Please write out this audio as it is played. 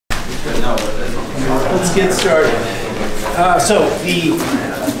Let's get started. So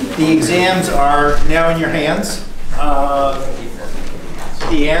the exams are now in your hands.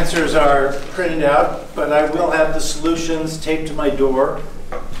 The answers are printed out, but I will have the solutions taped to my door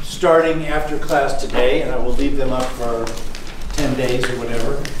starting after class today, and I will leave them up for 10 days or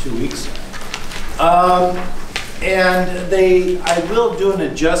whatever, 2 weeks. And I will do an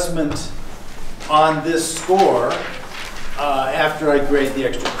adjustment on this score after I grade the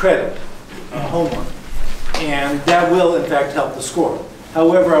extra credit homework. And that will, in fact, help the score.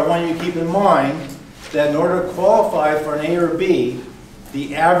 However, I want you to keep in mind that in order to qualify for an A or B,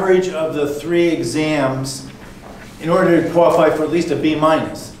 the average of the 3 exams, in order to qualify for at least a B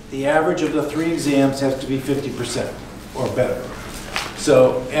minus, the average of the 3 exams has to be 50% or better.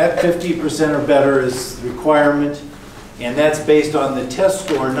 So at 50% or better is the requirement, and that's based on the test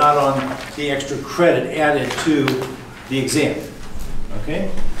score, not on the extra credit added to the exam. Okay?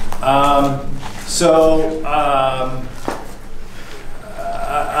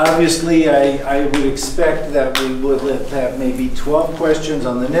 Obviously, I would expect that we would have maybe 12 questions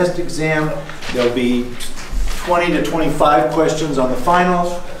on the next exam. There'll be 20 to 25 questions on the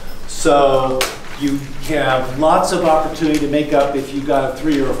final. So you have lots of opportunity to make up if you got a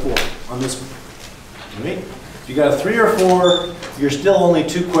 3 or a 4 on this one. Right? If you got a 3 or 4, you're still only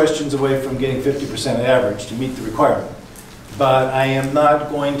 2 questions away from getting 50% average to meet the requirement. But I am not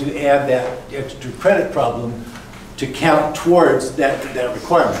going to add that extra credit problem to count towards that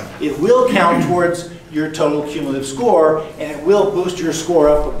requirement. It will count towards your total cumulative score, and it will boost your score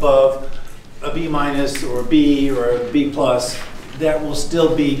up above a B minus or a B or a B plus. That will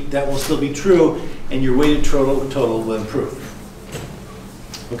still be true, and your weighted total will improve.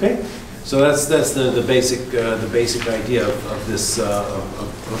 Okay, so that's the basic idea of this of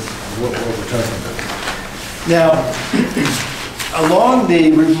what we're talking about. Now, along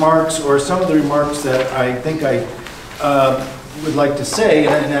the remarks, or some of the remarks that I think I would like to say,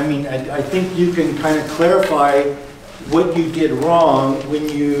 and I mean, I think you can kind of clarify what you did wrong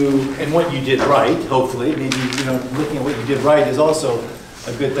and what you did right, hopefully. Maybe, looking at what you did right is also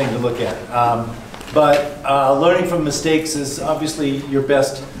a good thing to look at. But learning from mistakes is obviously your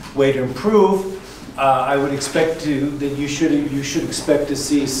best way to improve. I would expect that you should expect to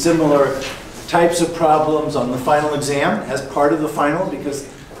see similar types of problems on the final exam as part of the final, because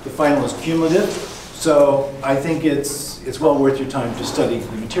the final is cumulative. So I think it's well worth your time to study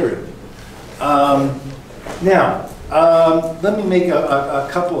the material. Now, let me make a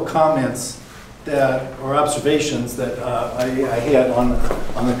couple of comments or observations that I had on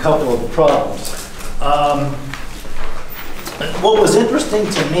a couple of the problems. What was interesting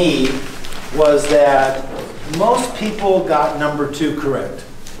to me was that most people got number 2 correct.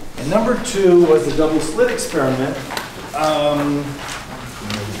 And number 2 was the double slit experiment. I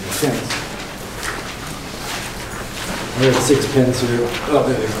have 6 pens here. Oh,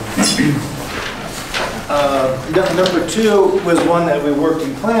 there they go. Number 2 was one that we worked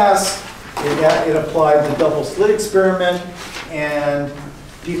in class. It applied the double slit experiment, and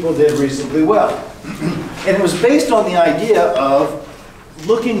people did reasonably well. And it was based on the idea of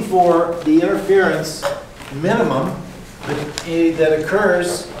looking for the interference minimum that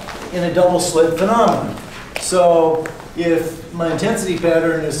occurs in a double slit phenomenon. So if my intensity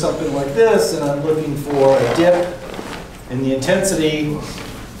pattern is something like this, and I'm looking for a dip in the intensity,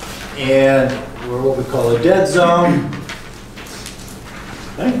 and we're what we call a dead zone,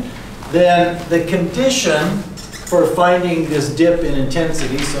 right? Then the condition for finding this dip in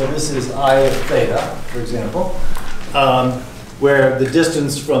intensity, so this is I of theta, for example, where the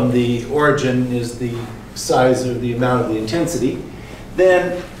distance from the origin is the size or the amount of the intensity,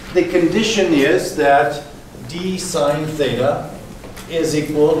 then the condition is that d sine theta is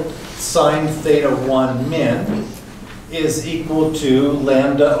equal sine theta 1 min is equal to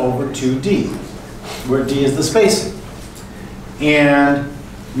lambda over 2d, where d is the spacing. And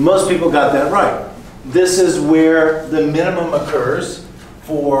most people got that right. This is where the minimum occurs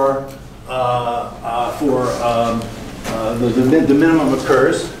for the minimum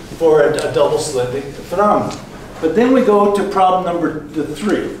occurs for a double slit phenomenon. But then we go to problem number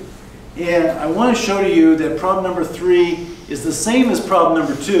 3. And I want to show to you that problem number 3 is the same as problem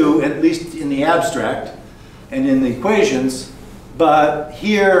number 2, at least in the abstract and in the equations, but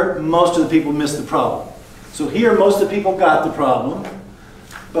here most of the people missed the problem. So here most of the people got the problem,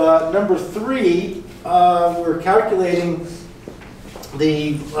 but number 3, we're calculating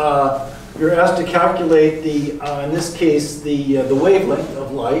you're asked to calculate in this case, the wavelength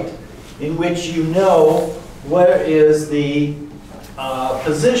of light, in which you know where is the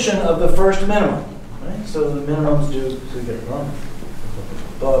position of the first minimum. Right? So the minimums do, so we get it wrong.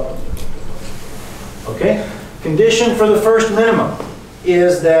 Okay? Condition for the first minimum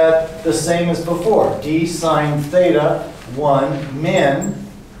is that the same as before. D sine theta 1 min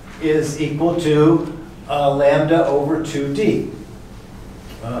is equal to lambda over 2d.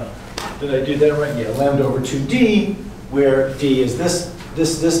 Did I do that right? Yeah, lambda over 2d, where d is this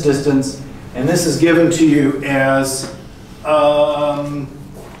distance, and this is given to you as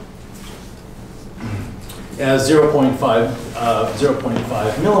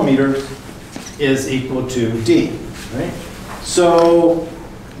 0.5 millimeters is equal to d. Right? So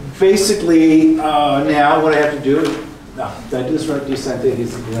basically, now what I have to do, no, did I do this right? D sine theta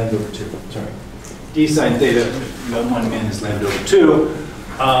is lambda over 2. Sorry. D sine theta 1 min is lambda over 2.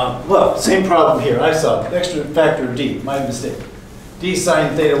 Well, same problem here. I saw extra factor of d, my mistake. D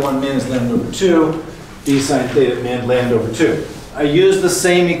sine theta 1 min is lambda over 2. D sine theta min lambda over 2. I use the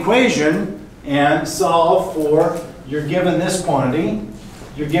same equation and solve for, you're given this quantity,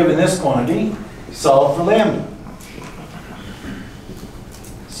 solve for lambda.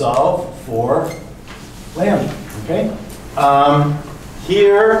 Solve for lambda, okay?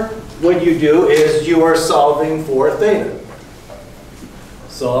 Here, what you do is you are solving for theta.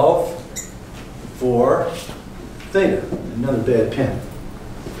 Solve for theta. Another bad pen.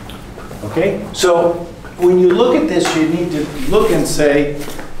 Okay? So when you look at this, you need to look and say,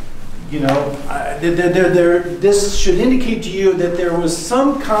 you know, this should indicate to you that there was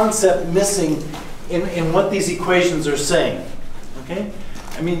some concept missing in what these equations are saying. Okay?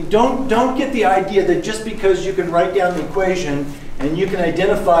 I mean, don't get the idea that just because you can write down the equation and you can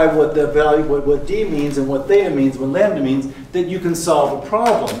identify what the value, what d means and what theta means, what lambda means, that you can solve a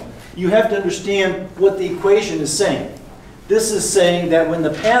problem. You have to understand what the equation is saying. This is saying that when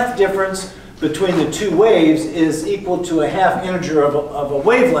the path difference between the two waves is equal to a half integer of a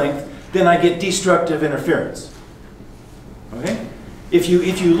wavelength, then I get destructive interference. Okay? If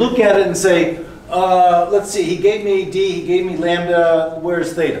you look at it and say, let's see, he gave me d, he gave me lambda,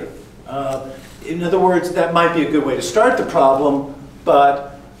 where's theta? In other words, that might be a good way to start the problem,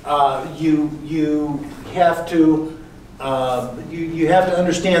 but you have to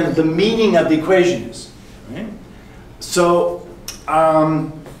understand the meaning of the equation is. Right? So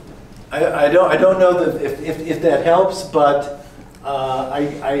I don't know that if that helps, but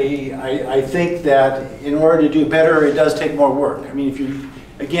I think that in order to do better, it does take more work. I mean, if you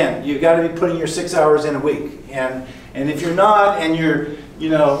again, you've got to be putting your 6 hours in a week, and if you're not, and you're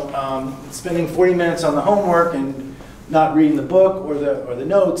spending 40 minutes on the homework and not reading the book or the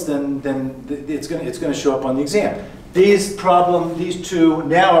notes, then it's going to show up on the exam. These two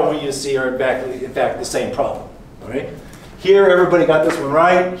now I want you to see are in fact the same problem. All right. Here everybody got this one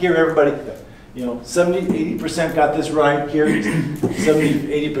right. Here everybody, 70-80% got this right. Here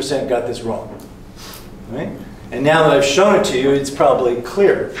 70-80% got this wrong. All right. And now that I've shown it to you, it's probably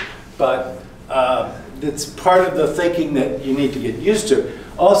clear. But it's part of the thinking that you need to get used to.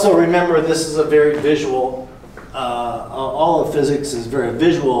 Also remember, this is a very visual, all of physics is very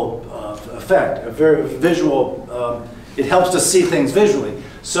visual effect, a very visual, it helps to see things visually.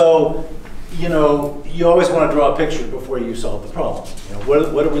 So, you always want to draw a picture before you solve the problem.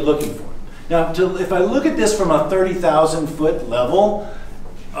 What are we looking for? Now, if I look at this from a 30,000-foot level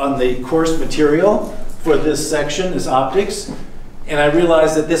on the course material, for this section, this optics, and I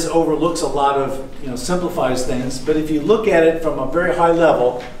realize that this overlooks a lot of, simplifies things, but if you look at it from a very high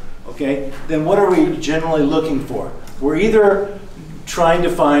level, okay, then what are we generally looking for? We're either trying to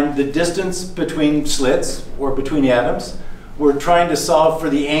find the distance between slits or between atoms, we're trying to solve for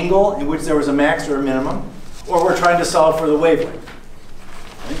the angle in which there was a max or a minimum, or we're trying to solve for the wavelength.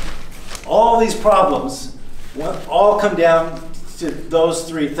 Okay? All these problems all come down to those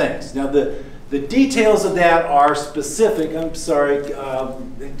three things. Now the details of that are specific. I'm sorry, you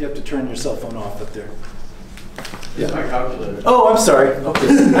have to turn your cell phone off up there. Yeah. My calculator. Oh, I'm sorry.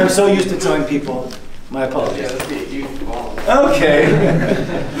 Okay. I'm so used to telling people. My apologies. Yeah, that'd be a huge ball. Okay.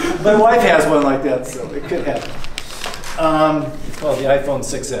 My wife has one like that, so it could happen. It's called the iPhone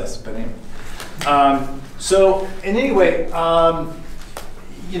 6S, but anyway. So, in any way,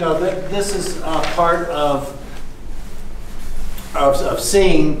 this is part of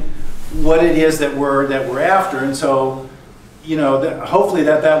seeing what it is that we're after, and so hopefully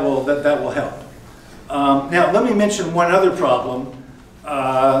that will help. Now let me mention one other problem.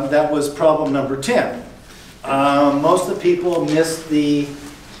 That was problem number 10. Most of the people missed this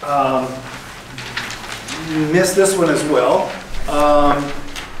one as well.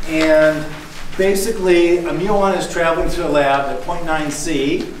 And basically, a muon is traveling through the lab at 0.9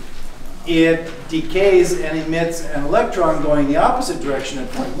 C. It decays and emits an electron going the opposite direction at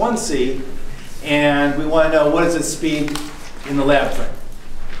 0.1 C, and we want to know what is its speed in the lab frame.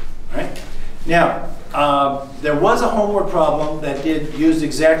 Right? Now, there was a homework problem that used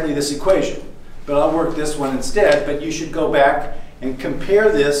exactly this equation, but I'll work this one instead. But you should go back and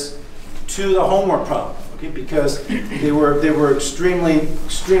compare this to the homework problem, okay? Because they were extremely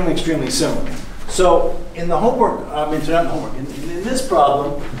similar. So in the homework, in this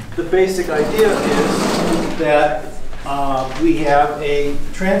problem, the basic idea is that we have a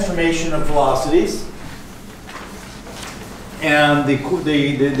transformation of velocities, and the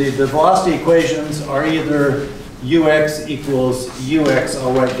velocity equations are either ux equals ux.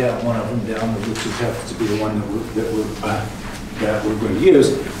 I'll write down one of them down, which happens to be the one that we're going to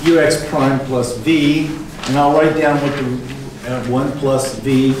use. Ux prime plus v, and I'll write down what the 1 plus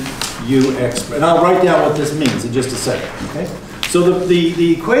v ux, and I'll write down what this means in just a second. Okay. So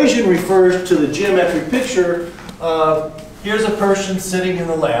the equation refers to the geometric picture of here's a person sitting in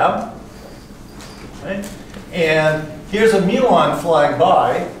the lab, right? And here's a muon flying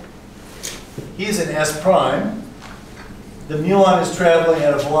by. He's an S prime. The muon is traveling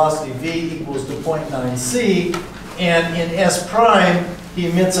at a velocity v equals to 0.9 c, and in S prime, he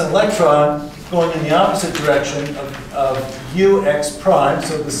emits an electron going in the opposite direction of ux prime,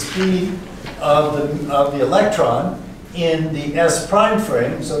 so the speed of the electron in the S prime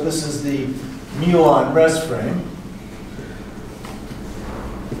frame. So this is the muon rest frame.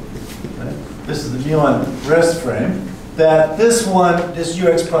 This is the muon rest frame. That this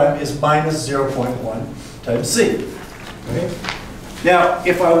ux prime is minus 0.1 times c. Okay? Now,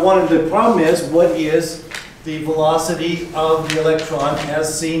 if I wanted, the problem is, what is the velocity of the electron as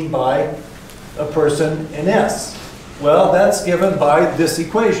seen by a person in S? Well, that's given by this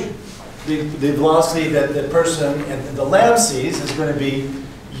equation. The velocity that the person in the lab sees is going to be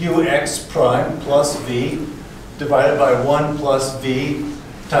ux prime plus v divided by 1 plus v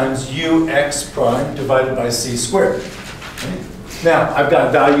times ux prime divided by c squared. Okay? Now, I've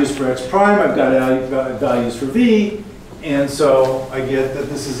got values for x prime, I've got values for v, and so I get that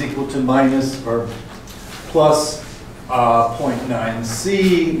this is equal to minus or plus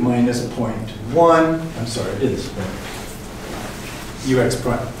 0.9c minus 0.1, I'm sorry, it is ux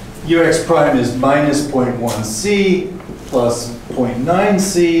prime. Ux prime is minus 0.1c plus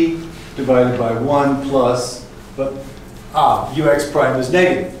 0.9c divided by 1 plus, but ux prime is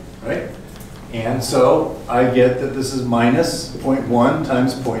negative, right? And so I get that this is minus 0.1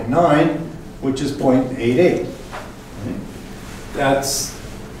 times 0.9, which is 0.88. Right? That's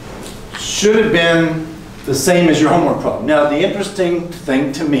should have been the same as your homework problem. Now, the interesting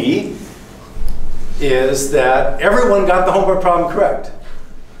thing to me is that everyone got the homework problem correct.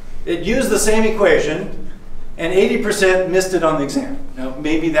 It used the same equation, and 80% missed it on the exam. Now,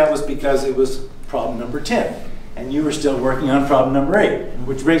 maybe that was because it was problem number 10, and you were still working on problem number 8,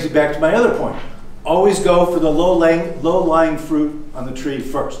 which brings me back to my other point. Always go for the low-lying fruit on the tree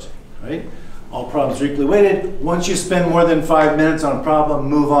first, right? All problems are equally weighted. Once you spend more than 5 minutes on a problem,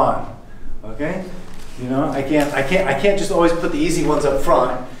 move on, okay? You know, I can't just always put the easy ones up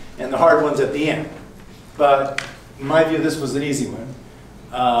front and the hard ones at the end. But in my view, this was an easy one.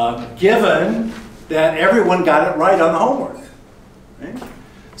 Given that everyone got it right on the homework. Right?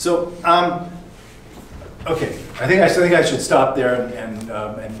 So, okay, I think I should stop there and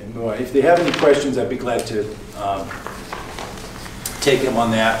move on. If they have any questions, I'd be glad to take them on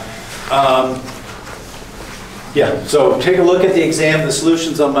that. Yeah, so take a look at the exam. The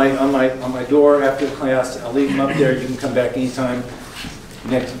solutions on my door after the class. I'll leave them up there. You can come back anytime.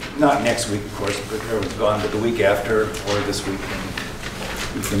 Not next week, of course, but everyone's gone, but the week after or this week.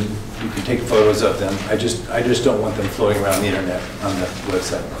 You can take photos of them. I just don't want them floating around the internet on the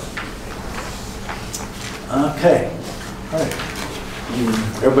website. Okay, all right.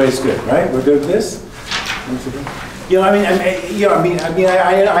 Everybody's good, right? We're good with this. You know, I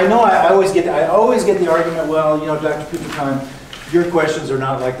know I always get the argument. Well, you know, Dr. Peterson, your questions are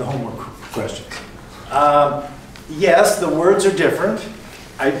not like the homework questions. Yes, the words are different.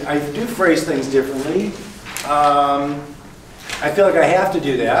 I do phrase things differently. I feel like I have to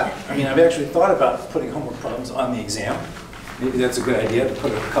do that. I mean, I've actually thought about putting homework problems on the exam. Maybe that's a good idea to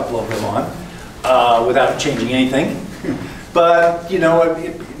put a couple of them on without changing anything. But you know,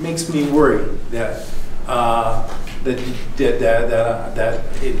 it makes me worry that that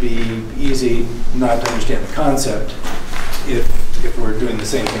it'd be easy not to understand the concept if we're doing the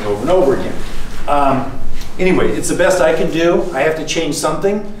same thing over and over again. Anyway, it's the best I can do. I have to change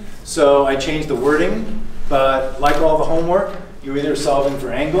something, so I changed the wording. But like all the homework, you're either solving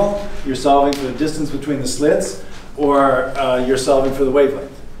for angle, you're solving for the distance between the slits, or you're solving for the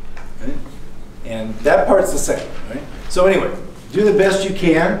wavelength. Right? And that part's the same. Right? So anyway, do the best you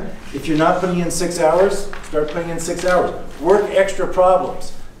can. If you're not putting in 6 hours, start putting in 6 hours. Work extra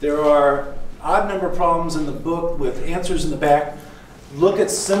problems. There are odd number problems in the book with answers in the back, look at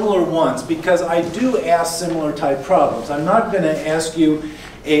similar ones, because I do ask similar type problems. I'm not going to ask you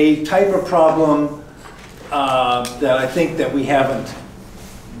a type of problem that I think that we haven't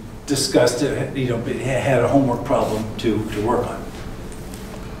discussed, you know, had a homework problem to work on.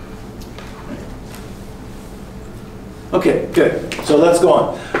 Okay, good. So let's go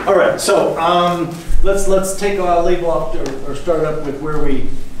on. All right. So let's take leave off or start up with where we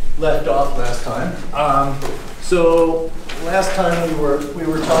left off last time. So last time we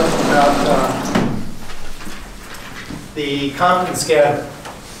were talking about the Compton scatter,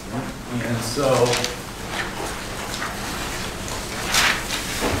 and so.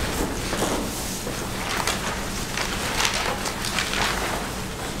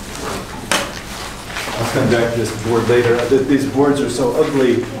 I'll come back to this board later. These boards are so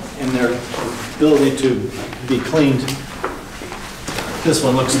ugly in their ability to be cleaned. This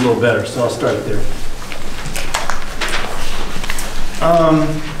one looks a little better, so I'll start there.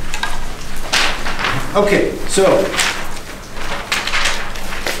 Okay, so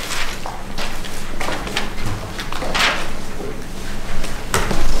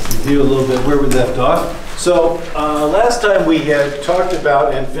review a little bit where we left off. So last time we had talked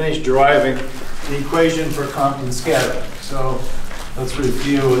about and finished deriving the equation for Compton scattering. So let's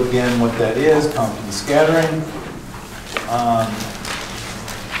review again what that is, Compton scattering.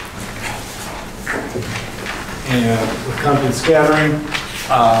 And with Compton scattering,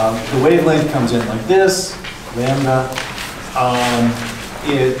 the wavelength comes in like this, lambda.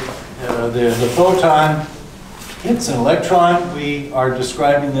 The photon hits an electron. We are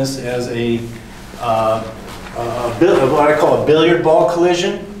describing this as what I call a billiard ball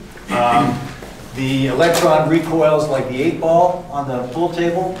collision. The electron recoils like the 8-ball on the pool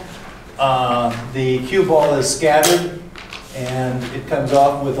table. The cue ball is scattered, and it comes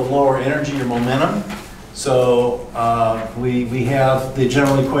off with a lower energy or momentum. So we have the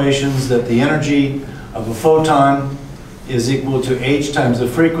general equations that the energy of a photon is equal to h times the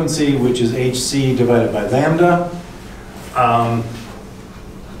frequency, which is hc divided by lambda.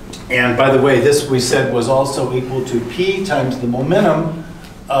 And by the way, this we said was also equal to p times the momentum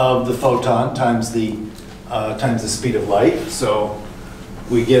of the photon times the speed of light. So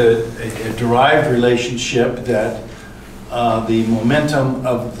we get a derived relationship that the momentum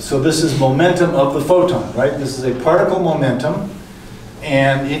of, so this is momentum of the photon, right? This is a particle momentum,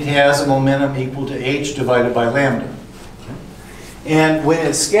 and it has a momentum equal to h divided by lambda. And when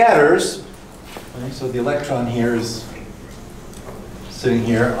it scatters, right, so the electron here is sitting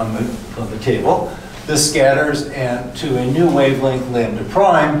here on the table. This scatters to a new wavelength lambda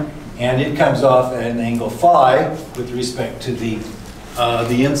prime, and it comes off at an angle phi with respect to the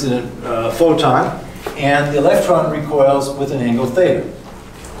incident photon, and the electron recoils with an angle theta.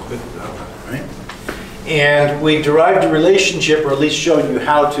 Right? And we derived a relationship, or at least showed you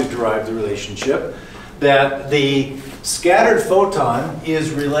how to derive the relationship, that the scattered photon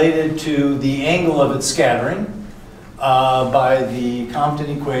is related to the angle of its scattering by the Compton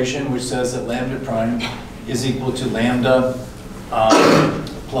equation, which says that lambda prime is equal to lambda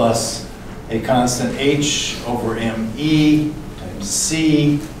plus a constant h over me times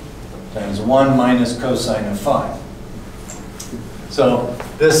c times 1 minus cosine of phi. So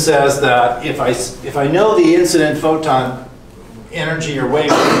this says that if I know the incident photon energy or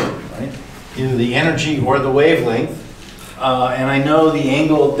wavelength, right, either the energy or the wavelength, and I know the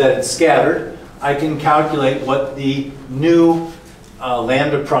angle that it's scattered, I can calculate what the new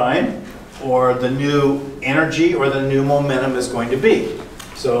lambda prime or the new energy or the new momentum is going to be.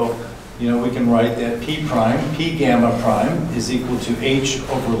 So, you know, we can write that p gamma prime is equal to h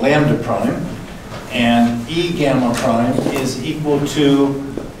over lambda prime, and e gamma prime is equal to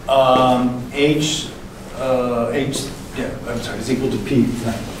is equal to p.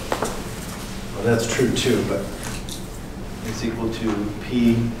 Well, that's true too, but it's equal to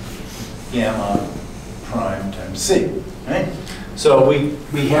p gamma prime times c, right? So we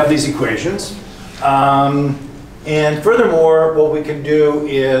have these equations. And furthermore, what we can do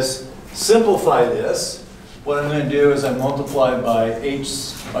is simplify this. What I'm going to do is I multiply by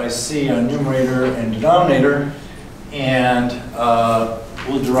h by c on numerator and denominator, and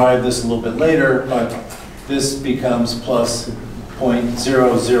we'll derive this a little bit later, but this becomes plus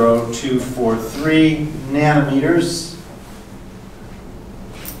 0.00243 nanometers.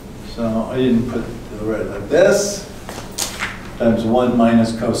 So I didn't put the right like this, times 1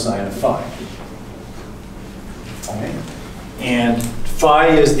 minus cosine of phi. Okay. And phi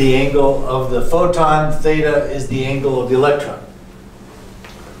is the angle of the photon, theta is the angle of the electron.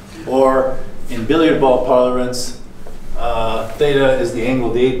 Or in billiard ball parlance, theta is the angle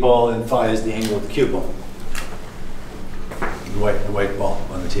of the 8 ball, and phi is the angle of the cue ball. The white ball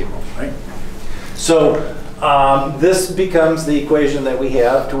on the table, right? So this becomes the equation that we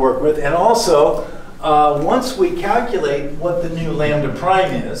have to work with. And also, once we calculate what the new lambda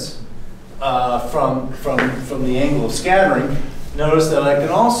prime is from the angle of scattering, notice that I can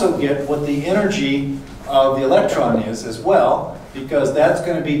also get what the energy of the electron is as well, because that's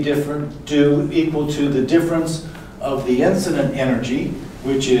going to be equal to the difference of the incident energy,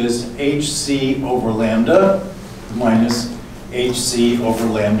 which is hc over lambda minus hc over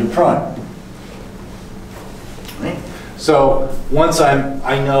lambda prime. Right? So once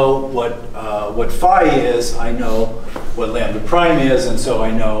I know what phi is, I know what lambda prime is, and so I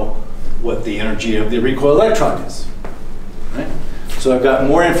know what the energy of the recoil electron is. Right? So I've got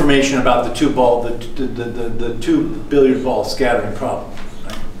more information about the two billiard ball scattering problem.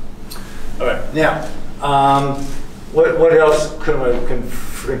 Right? All right. Now, what else could I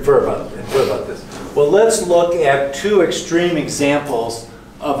infer about this? Well, let's look at two extreme examples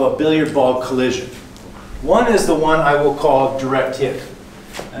of a billiard ball collision. One is the one I will call direct hit.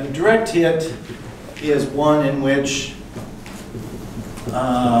 And a direct hit is one in which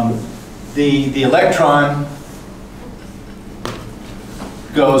the electron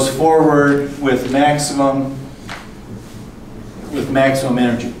goes forward with maximum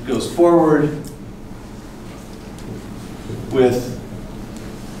energy. Goes forward with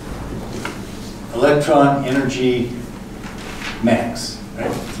electron energy max. Right?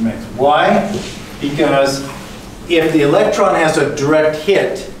 It's max. Why? Because if the electron has a direct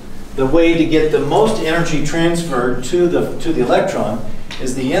hit, the way to get the most energy transferred to the electron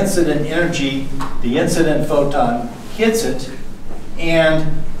is the incident energy, the incident photon hits it, and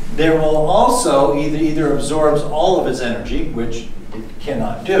there will also either absorbs all of its energy, which it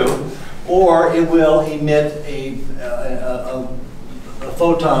cannot do, or it will emit a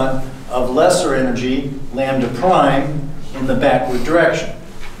photon of lesser energy, lambda prime, in the backward direction.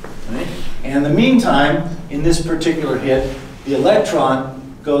 Right? And in the meantime, in this particular hit, the electron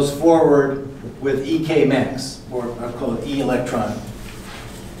goes forward with EK max, or I'll call it E electron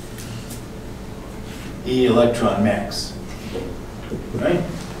max. Right?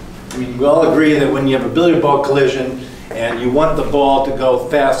 I mean, we all agree that when you have a billiard ball collision and you want the ball to go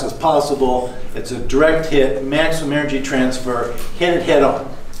fast as possible, it's a direct hit, maximum energy transfer, hit it head on.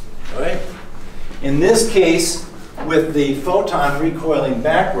 Right? In this case, with the photon recoiling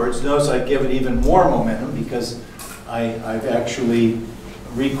backwards, notice I give it even more momentum because I've actually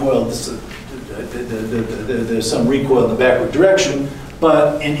recoiled, there's some recoil in the backward direction,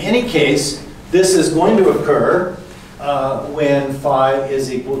 but in any case, this is going to occur when phi is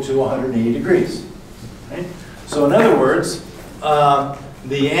equal to 180 degrees. Right? So in other words,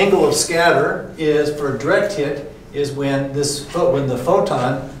 the angle of scatter is, for a direct hit, is when the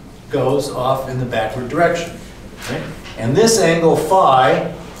photon goes off in the backward direction. Right? And this angle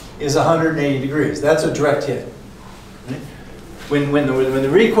phi is 180 degrees. That's a direct hit. Right? When the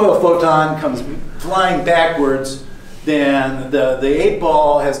recoil photon comes flying backwards, then the 8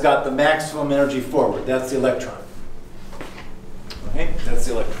 ball has got the maximum energy forward. That's the electron. Okay? That's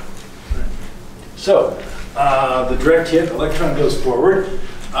the electron. Right. So the direct hit, electron goes forward.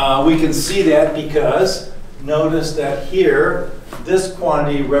 We can see that because notice that here, this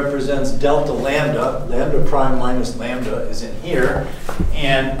quantity represents delta lambda. Lambda prime minus lambda is in here.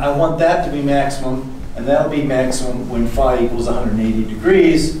 And I want that to be maximum, and that'll be maximum when phi equals 180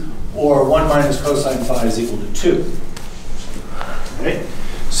 degrees, or 1 minus cosine phi is equal to 2. Okay?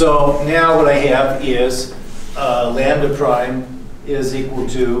 So now what I have is lambda prime is equal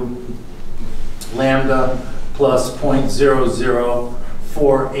to lambda plus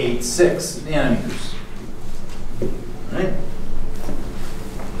 0.00486 nanometers. Right?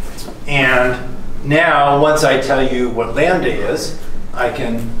 And now, once I tell you what lambda is, I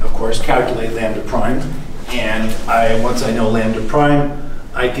can, of course, calculate lambda prime. And once I know lambda prime,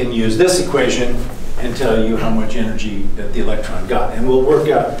 I can use this equation and tell you how much energy that the electron got. And we'll work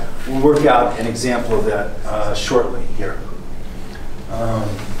out an example of that shortly here.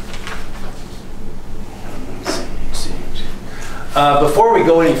 Before we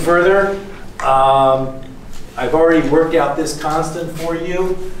go any further, I've already worked out this constant for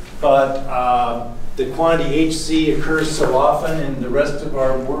you, but the quantity hc occurs so often in the rest of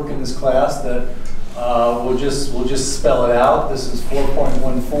our work in this class that we'll just spell it out. This is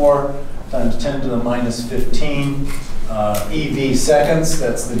 4.14 times 10 to the minus 15 eV seconds.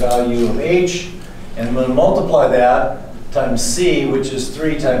 That's the value of h. And I'm going to multiply that times c, which is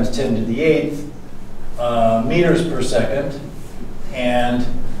 3 times 10 to the 8th meters per second. And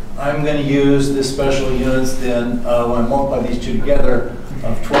I'm going to use the special units then when I multiply these two together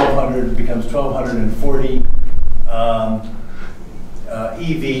of 1200, it becomes 1240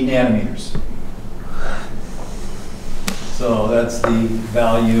 EV nanometers. So that's the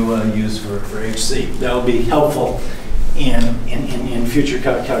value used for HC. That will be helpful in future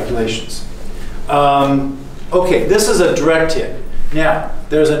calculations. Okay, this is a direct hit. Now,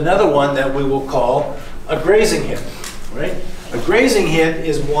 there's another one that we will call a grazing hit, right? A grazing hit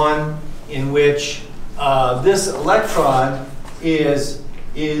is one in which this electron is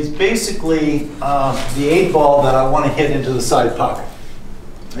basically the 8 ball that I want to hit into the side pocket.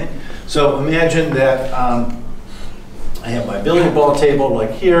 Right? So imagine that I have my billiard ball table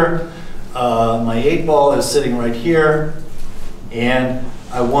like here. My 8 ball is sitting right here, and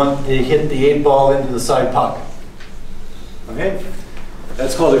I want to hit the 8 ball into the side pocket. Okay,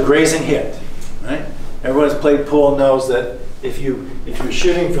 that's called a grazing hit. Right? Everyone who's played pool knows that if you're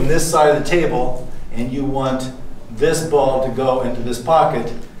shooting from this side of the table and you want this ball to go into this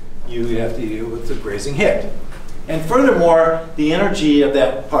pocket, you have to do it's a grazing hit. And furthermore, the energy of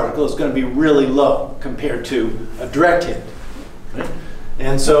that particle is going to be really low compared to a direct hit. Right?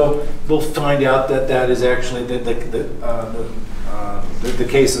 And so we'll find out that that is actually the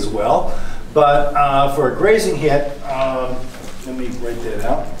case as well. But for a grazing hit, let me write that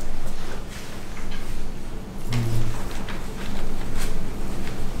out.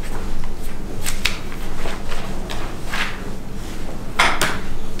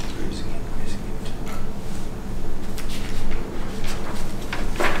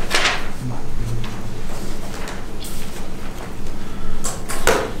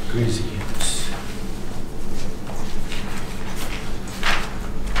 Grazing hits.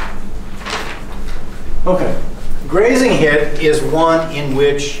 Okay, grazing hit is one in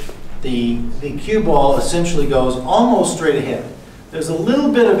which the cue ball essentially goes almost straight ahead. There's a little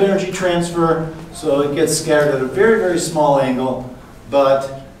bit of energy transfer, so it gets scattered at a very, very small angle,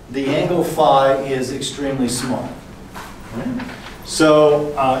 but the angle phi is extremely small. Right?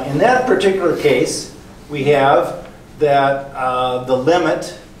 So in that particular case, we have that the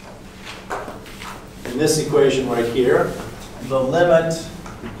limit in this equation right here, the limit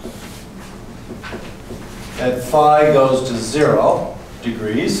at phi goes to 0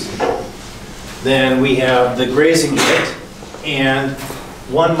 degrees, then we have the grazing hit, and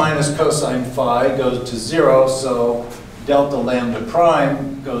 1 minus cosine phi goes to 0, so delta lambda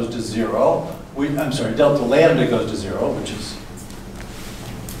prime goes to 0. I'm sorry, delta lambda goes to 0, which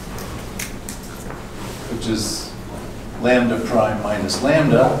is lambda prime minus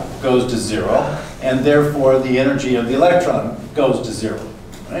lambda goes to 0, and therefore the energy of the electron goes to 0,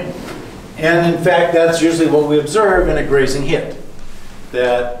 right? And in fact, that's usually what we observe in a grazing hit.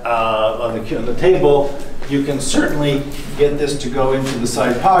 That on the table, you can certainly get this to go into the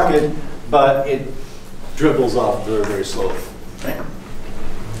side pocket, but it dribbles off very, very slowly, right?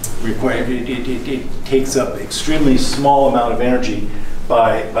 It takes up extremely small amount of energy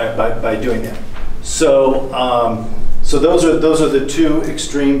by doing that. So so those are the two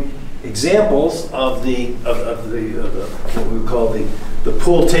extreme examples of what we call the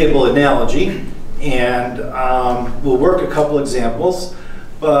pool table analogy, and we'll work a couple examples.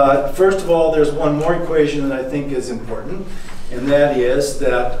 But first of all, there's one more equation that I think is important, and that is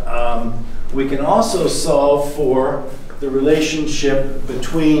that we can also solve for the relationship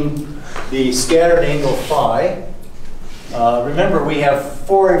between the scattered angle phi. Remember, we have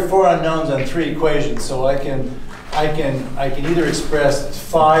four unknowns on 3 equations, so I can either express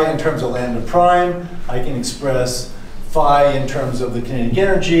phi in terms of lambda prime, I can express phi in terms of the kinetic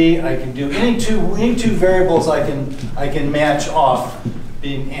energy, I can do any two variables I can match off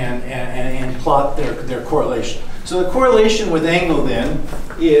and plot their correlation. So the correlation with angle then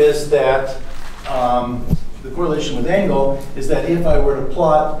is that if I were to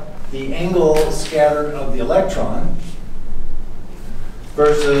plot the angle scattered of the electron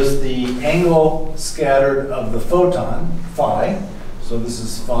versus the angle scattered of the photon, phi, so this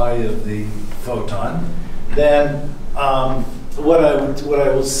is phi of the photon, then what I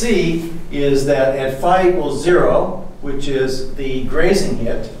will see is that at phi equals 0, which is the grazing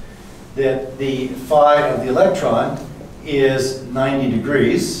hit, that the phi of the electron is 90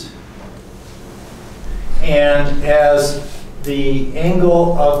 degrees. And as the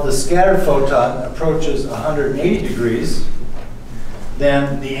angle of the scattered photon approaches 180 degrees,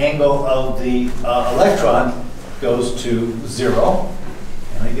 then the angle of the electron goes to 0,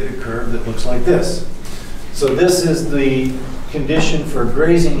 and I get a curve that looks like this. So this is the condition for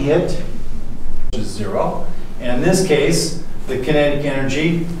grazing hit, which is 0. And in this case, the kinetic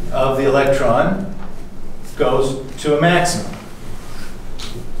energy of the electron goes to a maximum.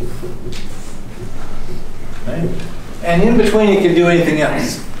 Right? And in between, it can do anything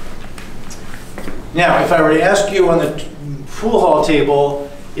else. Now, if I were to ask you on the pool hall table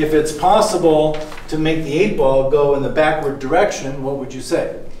if it's possible to make the 8-ball go in the backward direction, what would you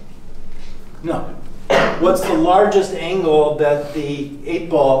say? No. What's the largest angle that the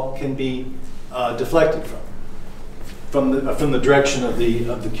 8-ball can be deflected from? From the direction of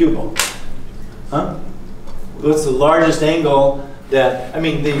the cue ball? Huh? What's the largest angle that, I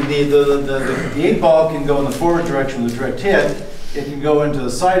mean, the 8-ball can go in the forward direction with a direct hit. It can go into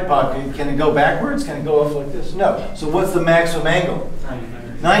the side pocket. Can it go backwards? Can it go off like this? No. So what's the maximum angle?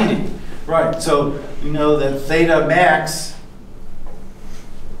 90. Right. So you know that theta max,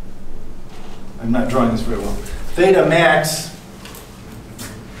 I'm not drawing this very well. Theta max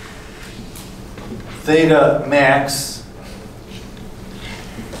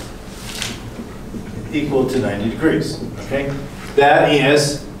equal to 90 degrees. Okay? That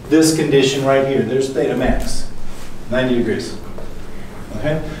is this condition right here. There's theta max, 90 degrees.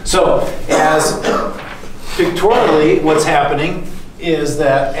 Okay? So, as pictorially, what's happening is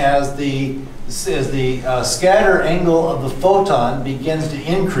that as the scatter angle of the photon begins to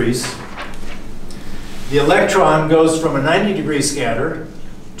increase, the electron goes from a 90-degree scatter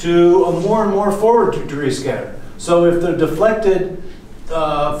to a more and more forward-degree scatter. So, if the deflected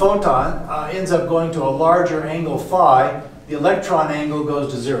photon ends up going to a larger angle phi, the electron angle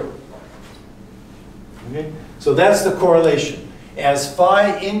goes to 0. Okay? So that's the correlation. As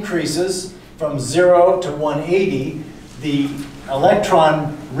phi increases from 0 to 180, the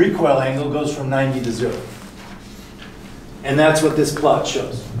electron recoil angle goes from 90 to 0. And that's what this plot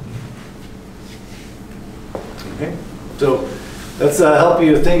shows. Okay? So let's help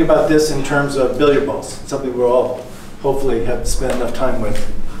you think about this in terms of billiard balls. It's something we'll all hopefully have spent enough time with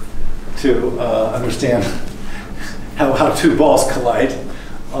to understand how two balls collide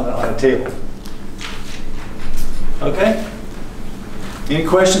on a table. Okay? Any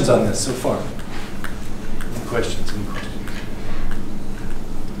questions on this so far? Any questions? Any questions?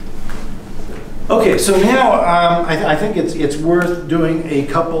 Okay, so now I think it's worth doing a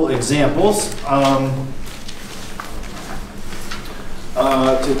couple examples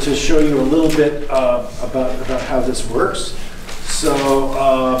to show you a little bit about how this works.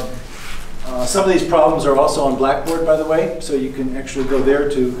 So some of these problems are also on Blackboard, by the way, so you can actually go there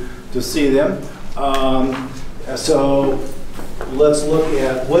to see them. So let's look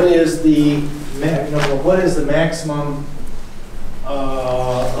at what is the maximum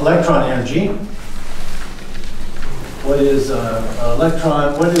electron energy. What is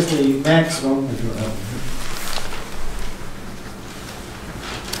electron? What is the maximum?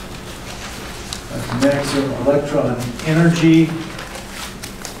 Maximum electron energy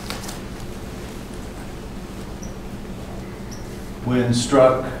when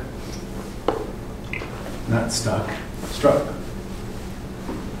struck, not stuck, struck.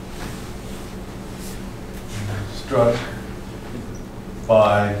 Struck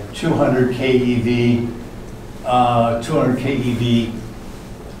by 200 keV, 200 keV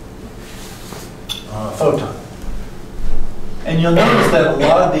photon. And you'll notice that a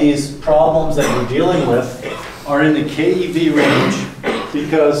lot of these problems that we're dealing with are in the keV range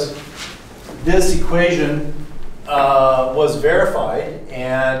because this equation was verified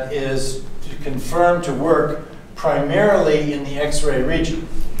and is confirmed to work primarily in the X-ray region.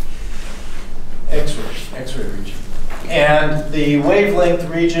 X-ray region. And the wavelength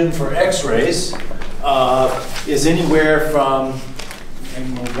region for X-rays is anywhere from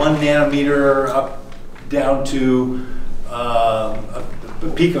 1 nanometer up down to a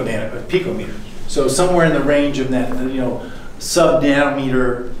picometer. So somewhere in the range of that,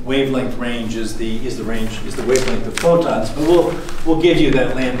 sub-nanometer wavelength range is the wavelength of photons. But we'll give you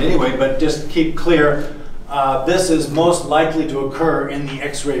that land anyway. But just keep clear, this is most likely to occur in the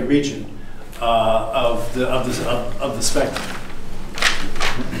X-ray region of the spectrum.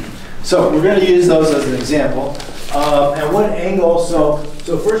 So we're going to use those as an example. And what angle? So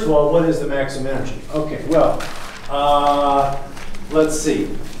first of all, what is the maximum energy? Okay. Well, let's see.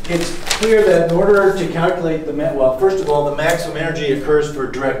 It's clear that in order to calculate first of all, the maximum energy occurs for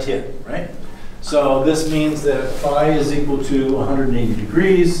direct hit, right? So this means that phi is equal to 180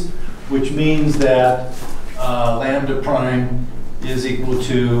 degrees, which means that lambda prime is equal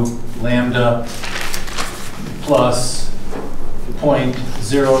to lambda plus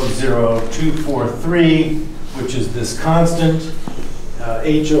 0.00243, which is this constant,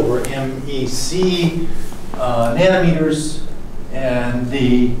 h over MEC nanometers, and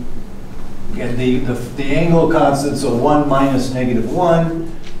the angle constant, so 1 minus -1,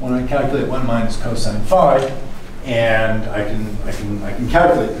 when I calculate 1 minus cosine phi, and I can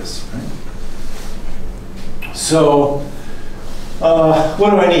calculate this. Right? So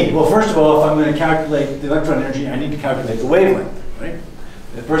what do I need? Well, first of all, if I'm going to calculate the electron energy, I need to calculate the wavelength. Right?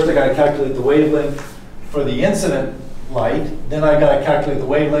 First, I got to calculate the wavelength for the incident light. Then I got to calculate the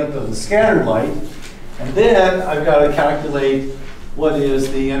wavelength of the scattered light, and then I've got to calculate what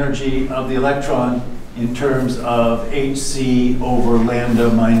is the energy of the electron in terms of hc over lambda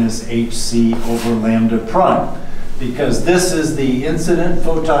minus hc over lambda prime. Because this is the incident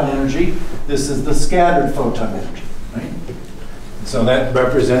photon energy, this is the scattered photon energy, right? So that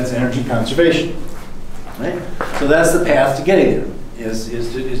represents energy conservation, right? So that's the path to getting there, is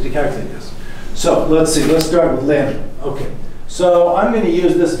to calculate this. So let's see, let's start with lambda. Okay, so I'm going to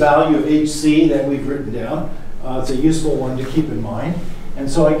use this value of hc that we've written down. It's a useful one to keep in mind. And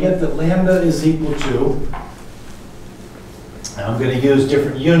so I get that lambda is equal to, I'm going to use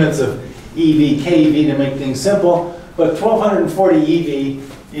different units of EV, KEV to make things simple, but 1240 EV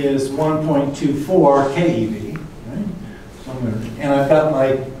is 1.24 KEV, right? So and I've got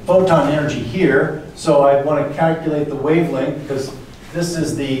my photon energy here, so I want to calculate the wavelength because this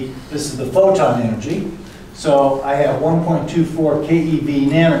is the photon energy. So I have 1.24 KEV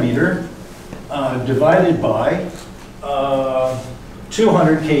nanometer divided by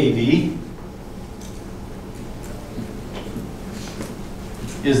 200 keV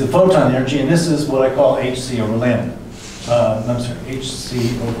is the photon energy, and this is what I call hc over lambda. I'm sorry,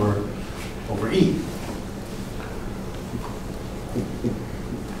 hc over E.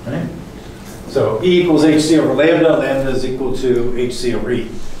 Right? So E equals hc over lambda. Lambda is equal to hc over E.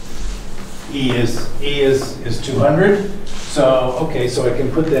 E is 200. So okay, so I can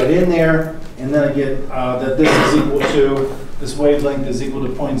put that in there, and then I get that this is equal to, this wavelength is equal to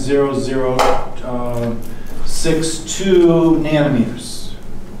 0.0062 nanometers.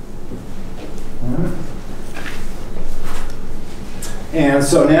 And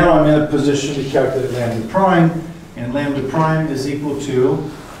so now I'm in a position to calculate lambda prime, and lambda prime is equal to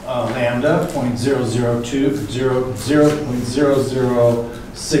lambda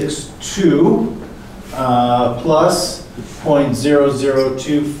 0.0062 plus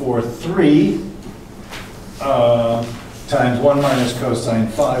 0.00243 times 1 minus cosine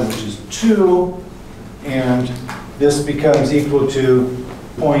phi, which is 2, and this becomes equal to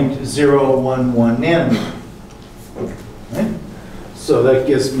 0.011 nanometer. Right? So that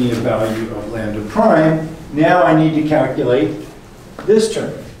gives me a value of lambda prime. Now I need to calculate this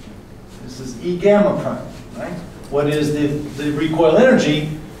term. This is E gamma prime. Right? What is the recoil energy?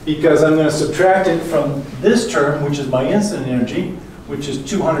 Because I'm going to subtract it from this term, which is my incident energy, which is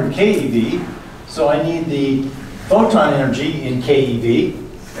 200 keV. So I need the photon energy in keV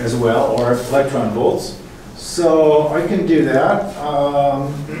as well, or electron volts. So I can do that.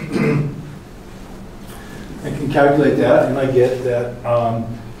 I can calculate that, and I get that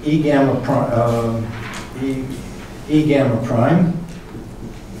E gamma prime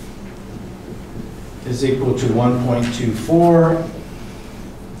is equal to 1.24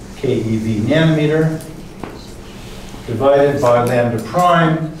 keV nanometer divided by lambda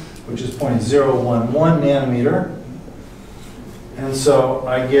prime, which is 0.011 nanometer. And so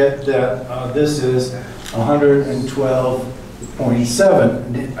I get that this is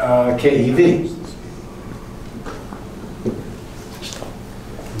 112.7 keV.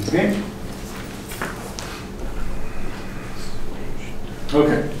 Okay.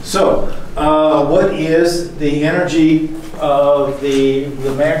 Okay. So what is the energy of the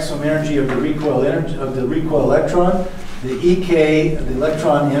maximum energy of the recoil electron? The EK, the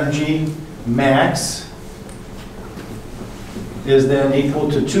electron energy max, is then equal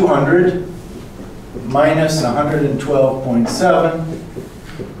to 200 minus 112.7,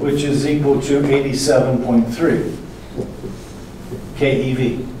 which is equal to 87.3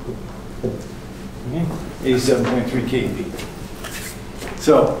 keV. Okay? 87.3 keV.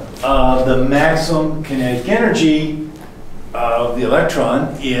 So the maximum kinetic energy of the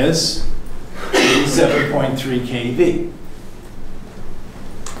electron is 87.3 keV.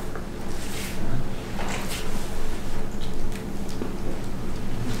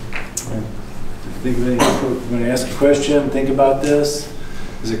 I'm going to ask a question, think about this.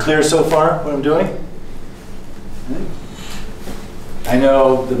 Is it clear so far what I'm doing? I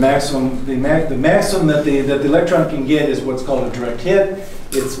know the maximum, the maximum that the electron can get is what's called a direct hit.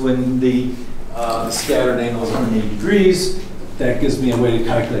 It's when the scattered angle is 180 degrees. That gives me a way to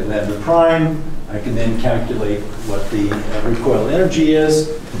calculate lambda prime. I can then calculate what the recoil energy is,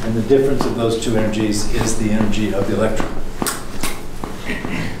 and the difference of those two energies is the energy of the electron.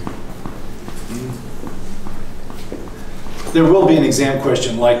 There will be an exam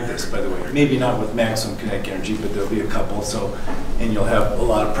question like this, by the way. Maybe not with maximum kinetic energy, but there'll be a couple. So, and you'll have a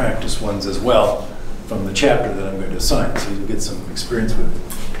lot of practice ones as well from the chapter that I'm going to assign. So you'll get some experience with it.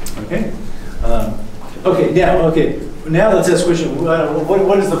 Okay. Now let's ask a question.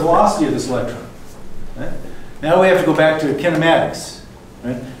 What is the velocity of this electron? Right? Now we have to go back to kinematics.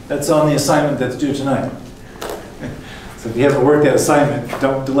 Right? That's on the assignment that's due tonight. So if you haven't worked that assignment,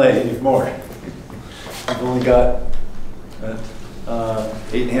 don't delay anymore. You've only got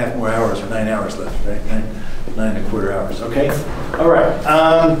 8.5 more hours or 9 hours left, right? 9.25 hours, okay? All right,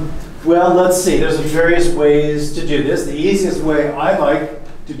 well, let's see. There's various ways to do this. The easiest way I like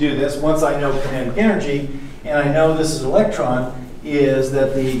to do this, once I know kinetic energy, and I know this is an electron, is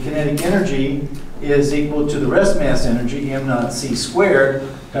that the kinetic energy is equal to the rest mass energy, m naught c squared,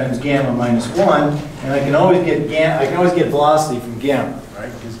 times gamma minus 1, and I can always get velocity from gamma,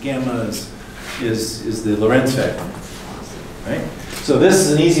 right? Because gamma is the Lorentz factor, right? So this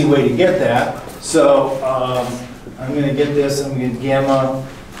is an easy way to get that. So I'm going to get this. I'm going to get gamma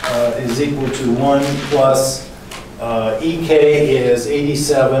is equal to 1 plus EK is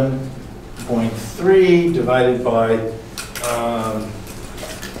 87.3 divided by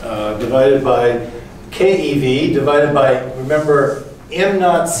KeV divided by, remember, m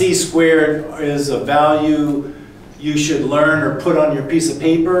naught c squared is a value you should learn or put on your piece of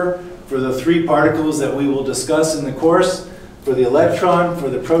paper for the 3 particles that we will discuss in the course, for the electron, for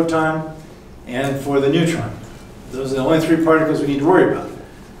the proton, and for the neutron. Those are the only 3 particles we need to worry about.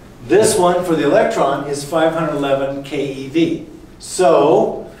 This one for the electron is 511 keV.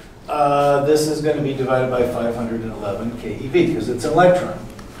 So this is going to be divided by 511 keV because it's an electron.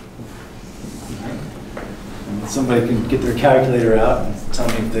 And somebody can get their calculator out and tell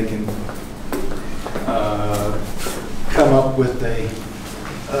me if they can come up with a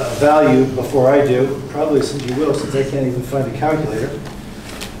value before I do. Probably since you will, since I can't even find a calculator.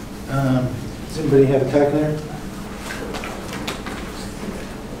 Does anybody have a calculator?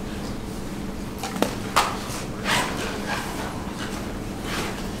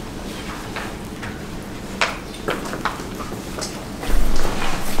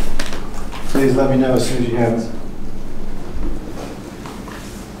 Please let me know as soon as you have it.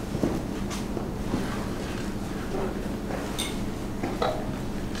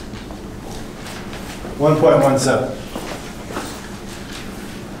 .17.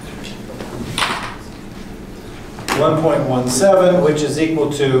 1.17, which is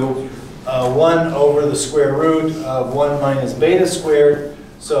equal to 1 over the square root of 1 minus beta squared.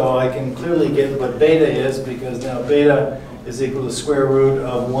 So I can clearly get what beta is because now beta is equal to the square root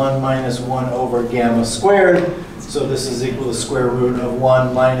of 1 minus 1 over gamma squared. So this is equal to the square root of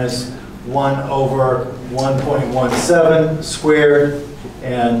 1 minus 1 over 1.17 squared.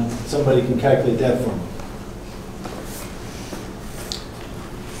 And somebody can calculate that for me.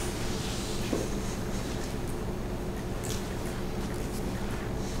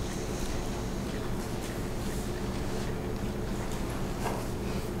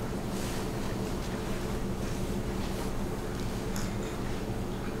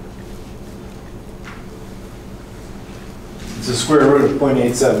 It's the square root of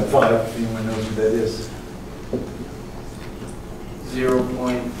 0.875, if anyone knows what that is.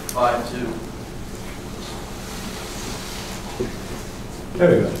 0.52. There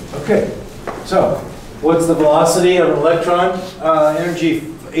we go. Okay. So, what's the velocity of an electron? Energy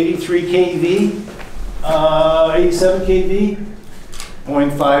 83 keV, 87 keV,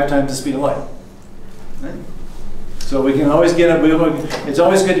 0.5 times the speed of light. Right? So we can always get it's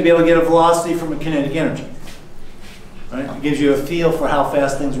always good to be able to get a velocity from a kinetic energy. Right? It gives you a feel for how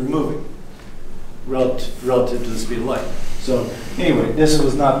fast things are moving relative to the speed of light. So anyway, this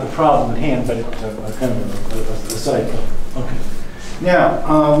was not the problem at hand, but it's kind of a side problem. Okay.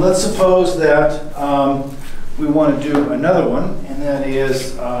 Now, let's suppose that we want to do another one, and that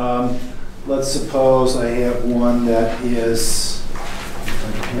is, let's suppose I have one that is,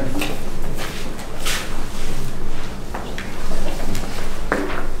 right here.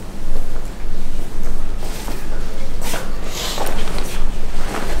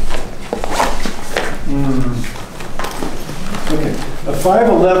 Okay, a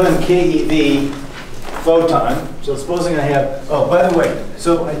 511 keV photon. So supposing I have, oh, by the way,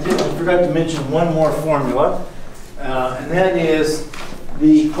 so I forgot to mention one more formula, and that is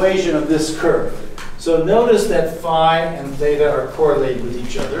the equation of this curve. So notice that phi and theta are correlated with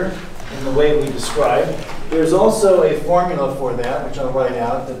each other in the way we described. There's also a formula for that, which I'll write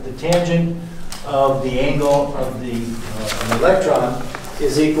out, that the tangent of the angle of the electron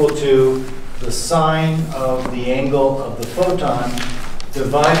is equal to the sine of the angle of the photon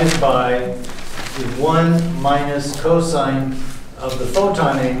divided by is 1 minus cosine of the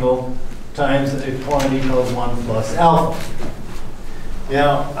photon angle times a quantity called 1 plus alpha.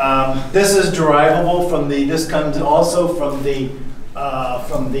 Now, this is derivable from this comes also from the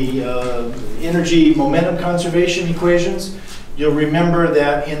energy momentum conservation equations. You'll remember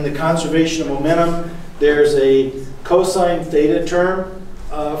that in the conservation of momentum, there's a cosine theta term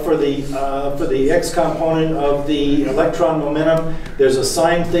for the x component of the electron momentum. There's a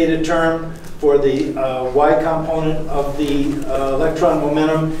sine theta term for the y component of the electron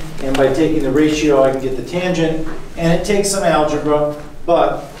momentum. And by taking the ratio, I can get the tangent. And it takes some algebra,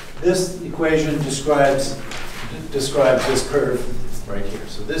 but this equation describes this curve right here.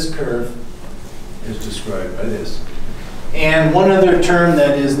 So this curve is described by this. And one other term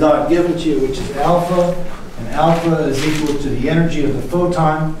that is not given to you, which is alpha. And alpha is equal to the energy of the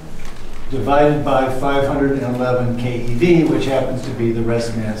photon divided by 511 keV, which happens to be the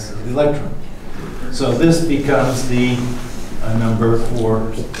rest mass of the electron. So this becomes the number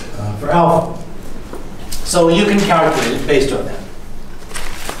for alpha. So you can calculate it based on that.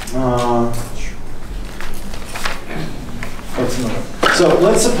 So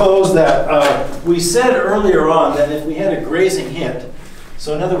let's suppose that we said earlier on that if we had a grazing hit,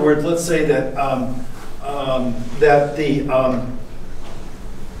 so in other words, let's say that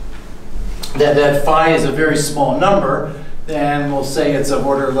that phi is a very small number, then we'll say it's of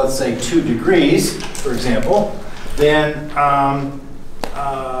order, let's say 2 degrees, for example, then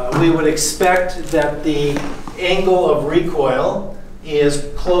we would expect that the angle of recoil is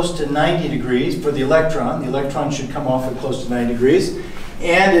close to 90 degrees for the electron. The electron should come off at close to 90 degrees,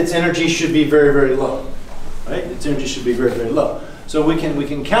 and its energy should be very, very low. Right? Its energy should be very, very low. So we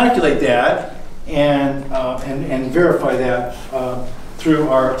can calculate that and verify that through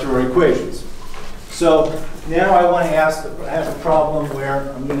our equations. So now I want to have a problem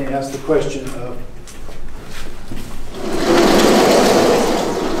where I'm going to ask the question of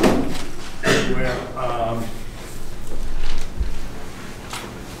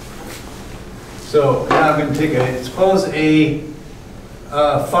so now I'm going to take suppose a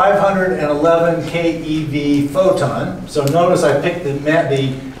 511 keV photon. So notice I picked the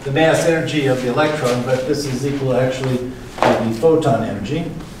mass energy of the electron, but this is equal actually to the photon energy.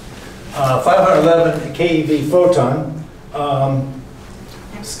 511 keV photon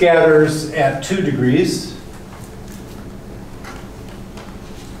scatters at 2 degrees.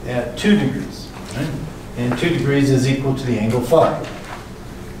 At 2 degrees. Right? And 2 degrees is equal to the angle phi.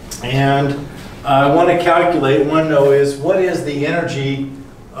 And I want to calculate, want to know is what is the energy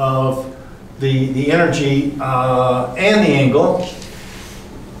of the energy and the angle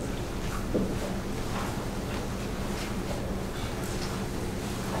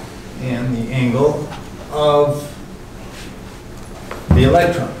of the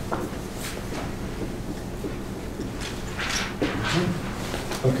electron.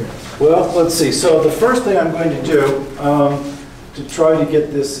 Okay. Well, let's see. So the first thing I'm going to do to try to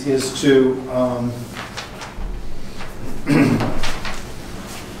get this is to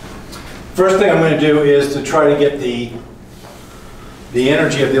first thing I'm going to do is to try to get the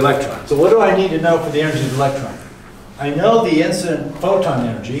energy of the electron. So what do I need to know for the energy of the electron? I know the incident photon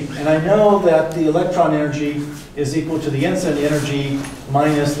energy, and I know that the electron energy is equal to the incident energy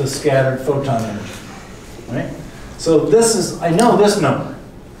minus the scattered photon energy. Right? So this is, I know this number.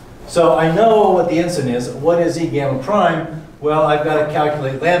 So I know what the incident is. What is E gamma prime? Well, I've got to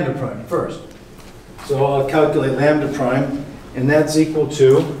calculate lambda prime first. So I'll calculate lambda prime, and that's equal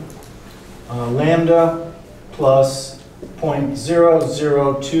to lambda plus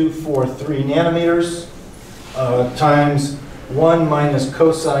 0.00243 nanometers times 1 minus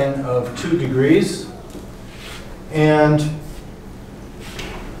cosine of 2 degrees. And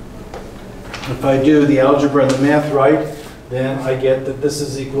if I do the algebra and the math right, then I get that this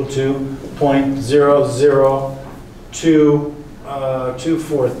is equal to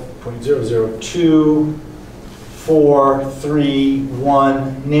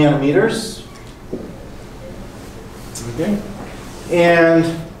 0.00241 nanometers. Okay, and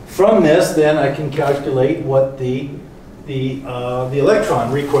from this, then I can calculate what the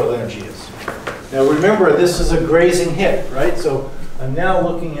electron recoil energy is. Now remember, this is a grazing hit, right? So I'm now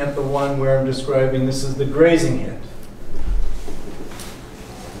looking at the one where I'm describing this is the grazing hit.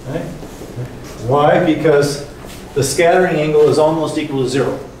 Right? Why? Because the scattering angle is almost equal to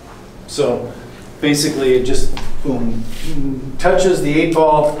 0. So basically it just boom, touches the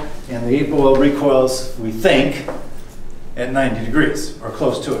 8-ball, and the 8-ball recoils, we think, at 90 degrees, or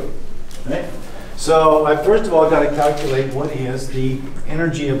close to it. Right? So I first of all got to calculate what is the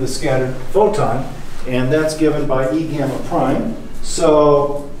energy of the scattered photon, and that's given by E gamma prime.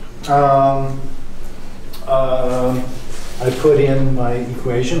 So I put in my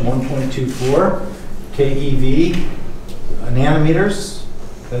equation, 1.24 keV nanometers.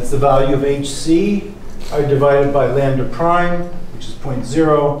 That's the value of Hc. I divide it by lambda prime, which is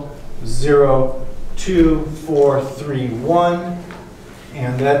 0.002431,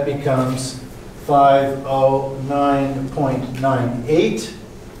 and that becomes 509.98.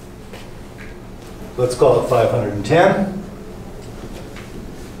 Let's call it 510.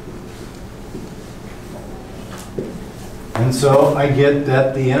 And so I get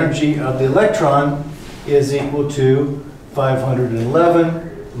that the energy of the electron is equal to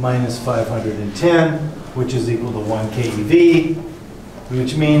 511 minus 510, which is equal to 1 keV,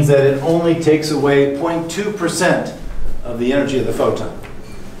 which means that it only takes away 0.2% of the energy of the photon.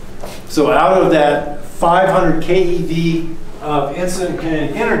 So out of that 500 keV of incident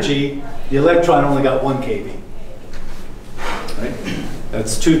kinetic energy, the electron only got 1 keV. Right?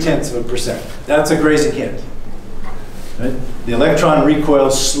 That's 0.2%. That's a grazing hit. Right? The electron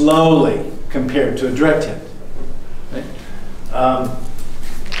recoils slowly compared to a direct hit. Right?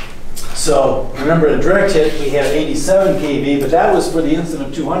 So remember, a direct hit, we had 87 keV, but that was for the incident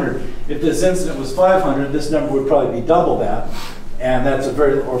of 200. If this incident was 500, this number would probably be double that, and that's a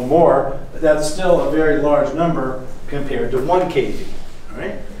very, or more, but that's still a very large number compared to 1 keV. All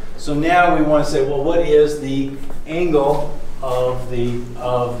right? So now we want to say, well, what is the angle of the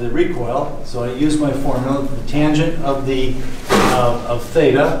recoil? So I use my formula. The tangent of the of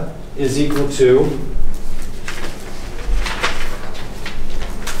theta is equal to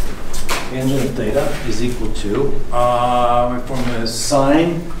tangent of theta is equal to my formula is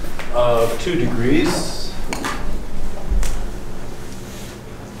sine of 2 degrees,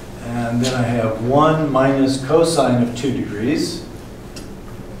 and then I have 1 minus cosine of 2 degrees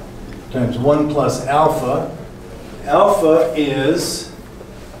times 1 plus alpha. Alpha is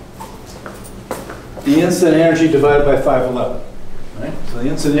the incident energy divided by 511. Right? So the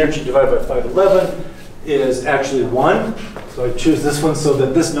incident energy divided by 511 is actually 1. So I choose this one so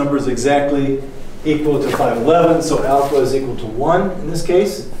that this number is exactly equal to 511. So alpha is equal to 1 in this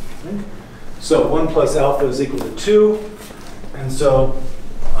case. Right? So 1 plus alpha is equal to 2. And so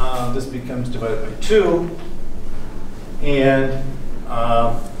this becomes divided by 2. And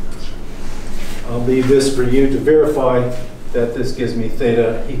I'll leave this for you to verify that this gives me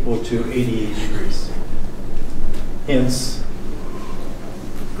theta equal to 88 degrees. Hence,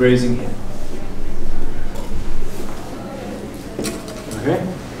 grazing hit. Okay?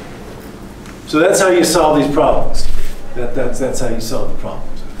 So that's how you solve these problems. That's how you solve the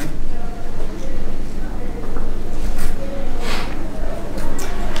problems. Okay?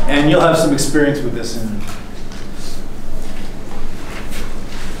 And you'll have some experience with this in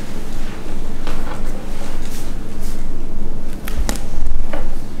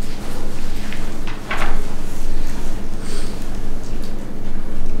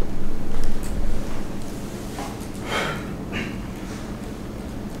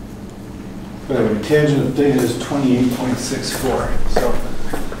tangent of theta is 28.64. So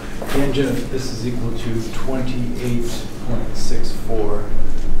tangent of this is equal to 28.64,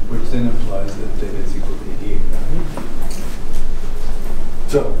 which then implies that theta is equal to 88.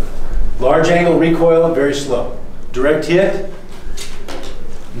 So large angle recoil, very slow. Direct hit,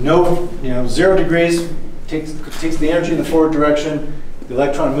 no, 0 degrees, takes the energy in the forward direction. The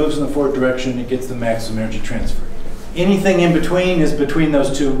electron moves in the forward direction, it gets the maximum energy transfer. Anything in between is between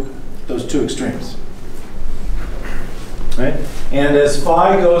those two extremes. Right? And as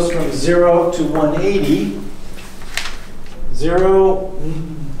phi goes from 0 to 180, 0,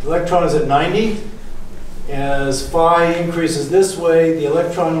 the electron is at 90. As phi increases this way, the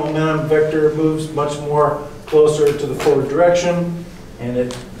electron momentum vector moves much more closer to the forward direction, and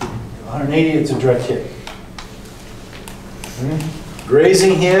at 180, it's a direct hit. Okay.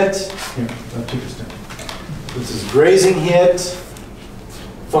 Grazing hit, here, I'll take this down. This is grazing hit.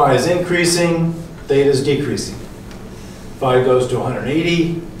 Phi is increasing, theta is decreasing. Phi goes to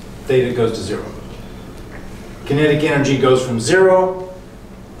 180, theta goes to 0. Kinetic energy goes from 0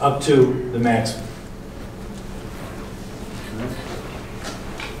 up to the maximum.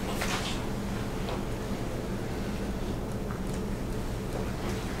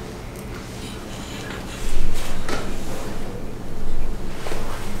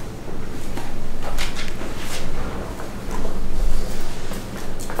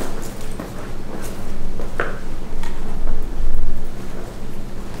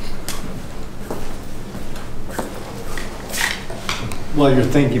 While you're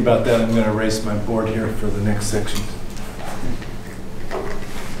thinking about that, I'm going to erase my board here for the next section.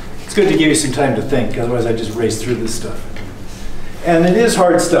 It's good to give you some time to think, otherwise I just race through this stuff. And it is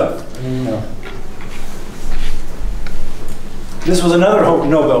hard stuff. This was another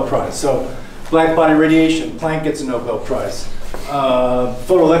Nobel Prize. So black body radiation, Planck gets a Nobel Prize.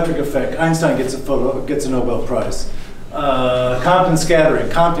 Photoelectric effect, Einstein gets a Nobel Prize. Compton scattering,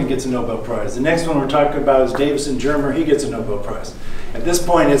 Compton gets a Nobel Prize. The next one we're talking about is Davison-Germer, he gets a Nobel Prize. At this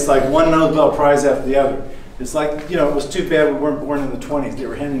point, it's like one Nobel Prize after the other. It's like, you know, it was too bad we weren't born in the 20s. They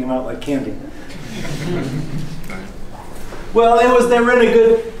were handing them out like candy. Well, they were in a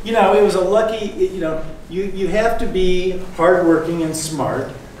good, you know, it was a lucky, you know, you have to be hardworking and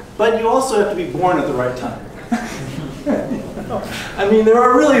smart, but you also have to be born at the right time. I mean, there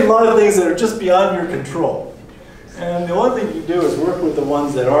are really a lot of things that are just beyond your control. And the only thing you do is work with the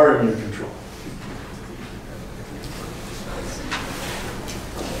ones that are in your control.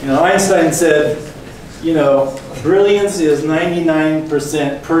 You know, Einstein said, you know, brilliance is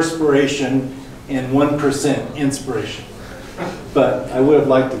 99% perspiration and 1% inspiration. But I would have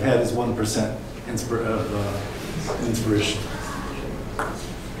liked to have had his 1% inspiration.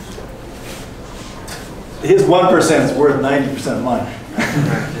 His 1% is worth 90% of mine.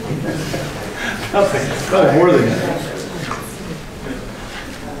 Probably more than that.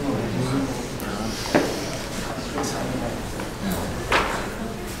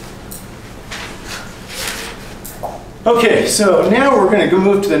 Okay, so now we're going to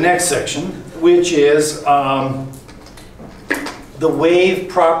move to the next section, which is the wave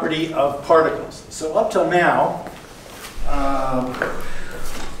property of particles. So up till now,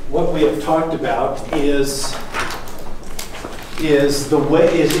 what we have talked about is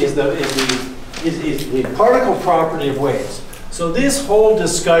the particle property of waves. So this whole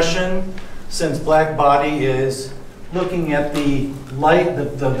discussion, since black body, is looking at the light,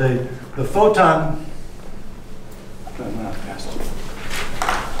 the photon.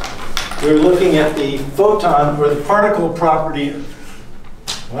 We're looking at the photon or the particle property.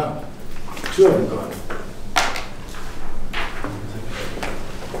 Wow, two of them gone.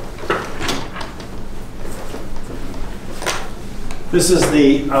 This is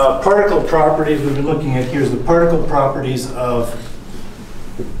the particle properties we've been looking at. Here's the particle properties of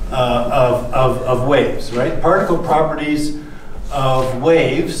waves, right? Particle properties of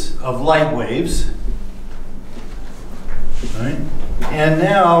waves, of light waves. Right? And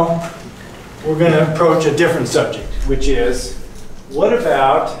now we're going to approach a different subject, which is, what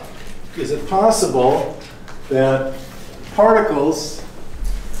about, is it possible that particles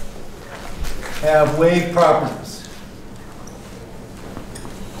have wave properties?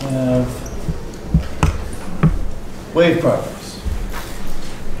 Have wave properties.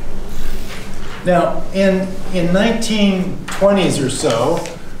 Now, in 1920s or so,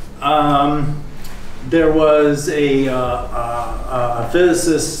 there was a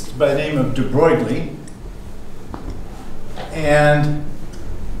physicist by the name of de Broglie, and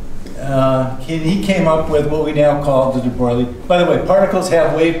he came up with what we now call the de Broglie. By the way, particles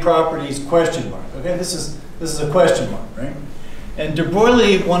have wave properties, question mark. Okay, this is a question mark, right? And de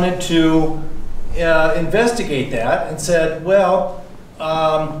Broglie wanted to investigate that and said, well,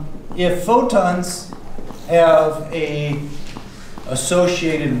 if photons have a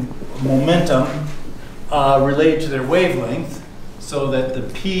associated momentum related to their wavelength, so that the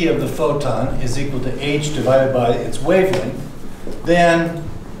P of the photon is equal to h divided by its wavelength, then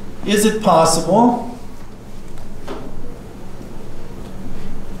is it possible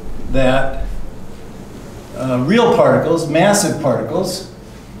that real particles, massive particles,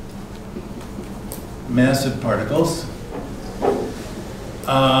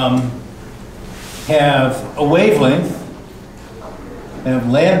 have a wavelength, have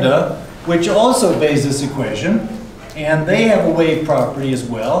lambda, which also obeys this equation, and they have a wave property as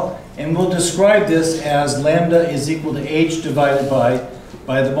well, and we'll describe this as lambda is equal to h divided by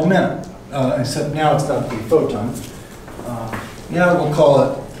the momentum, except now it's not the photon. Now we'll call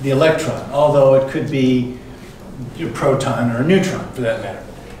it the electron, although it could be a proton or a neutron for that matter.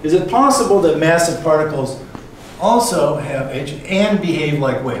 Is it possible that massive particles also have h and behave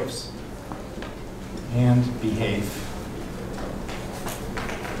like waves? And behave.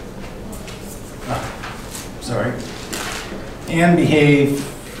 And behave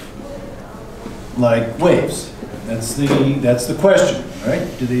like waves. That's the question, right?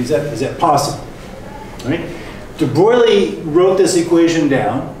 Is that possible? Right? De Broglie wrote this equation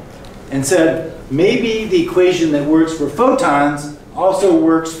down and said maybe the equation that works for photons also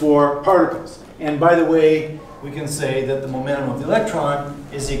works for particles. And by the way, we can say that the momentum of the electron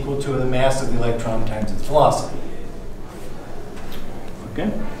is equal to the mass of the electron times its velocity.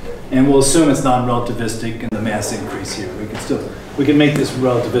 Okay? And we'll assume it's non-relativistic and the mass increase here. We can make this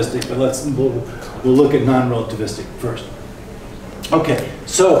relativistic, but we'll look at non-relativistic first. Okay,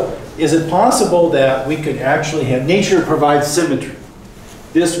 so is it possible that we could actually have, nature provides symmetry.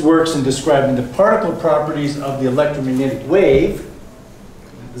 This works in describing the particle properties of the electromagnetic wave.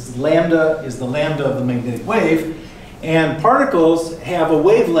 This lambda is the lambda of the magnetic wave, and particles have a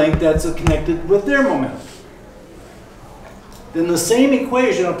wavelength that's connected with their momentum. Then the same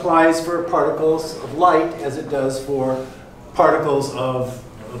equation applies for particles of light as it does for particles of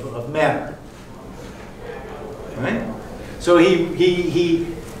matter. Right? So he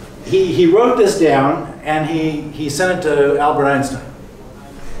wrote this down and he sent it to Albert Einstein.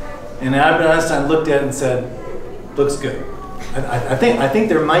 And Albert Einstein looked at it and said, "Looks good. I think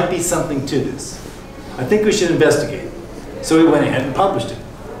there might be something to this. I think we should investigate it." So he went ahead and published it.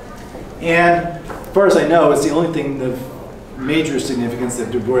 And as far as I know, it's the only thing of major significance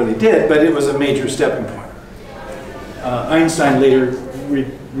that de Broglie did, but it was a major stepping point. Einstein later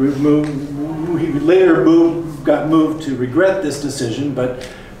got moved to regret this decision, but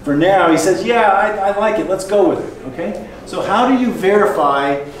for now he says, "Yeah, I like it. Let's go with it." Okay. So how do you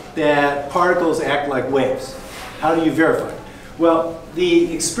verify that particles act like waves? How do you verify? Well,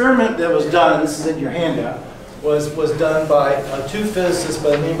 the experiment that was done, and this is in your handout, was done by two physicists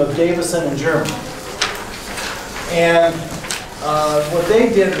by the name of Davison and German. And what they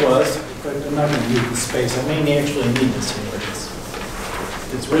did was, I'm not going to use the space, I may actually need this here.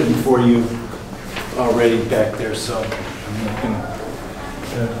 It's written for you already back there, so I'm not going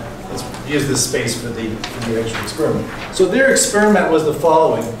to, let's use this space for the actual experiment. So their experiment was the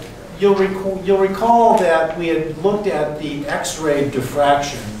following. You'll recall that we had looked at the X-ray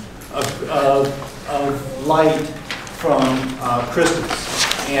diffraction of light from crystals.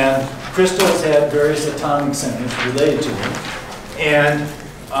 And crystals had various atomic centers related to them. And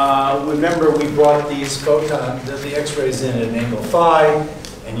remember, we brought these photons, the X-rays in at an angle phi,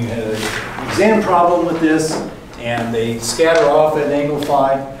 and you had an exam problem with this, and they scatter off at an angle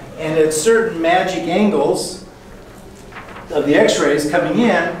phi. And at certain magic angles of the X-rays coming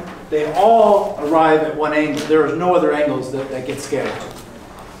in, they all arrive at one angle. There are no other angles that get scattered.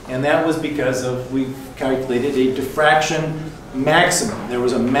 And that was because of, we calculated a diffraction maximum. There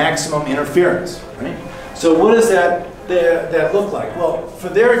was a maximum interference, right? So what does that look like? Well, for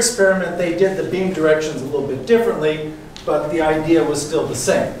their experiment, they did the beam directions a little bit differently, but the idea was still the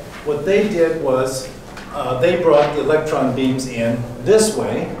same. What they did was they brought the electron beams in this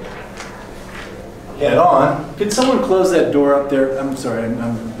way, head on. Could someone close that door up there? I'm sorry,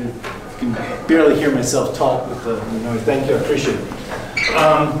 I can barely hear myself talk with the noise. Thank you, I appreciate it.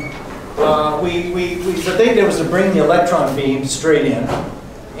 What they did was to bring the electron beam straight in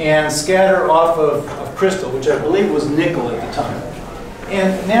and scatter off of crystal, which I believe was nickel at the time.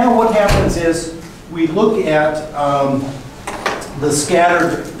 And now what happens is we look at the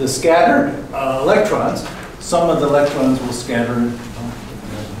scattered electrons. Some of the electrons will scatter,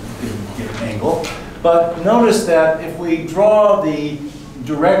 get an angle. But notice that if we draw the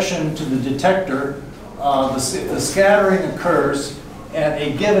direction to the detector, the scattering occurs at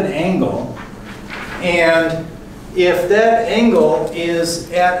a given angle, and if that angle is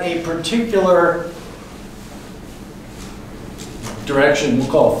at a particular direction, we'll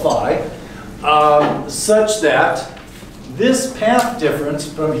call phi, such that this path difference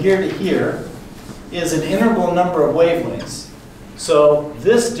from here to here is an integral number of wavelengths. So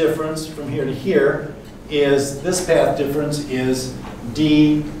this difference from here to here is, this path difference is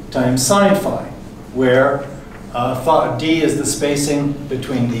d times sine phi, where d is the spacing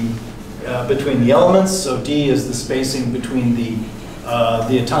between the elements, so d is the spacing between the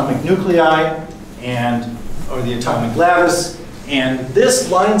atomic nuclei or the atomic lattice, and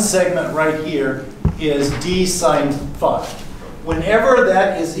this line segment right here is d sine phi. Whenever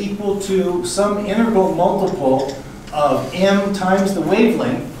that is equal to some integral multiple of m times the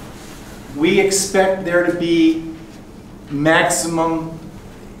wavelength, we expect there to be maximum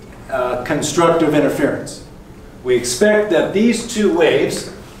constructive interference. We expect that these two waves,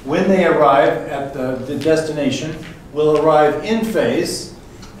 when they arrive at the destination, will arrive in phase,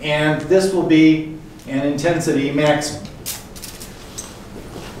 and this will be an intensity maximum.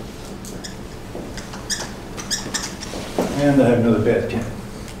 And I have another bad pen.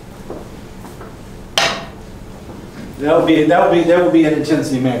 That will be an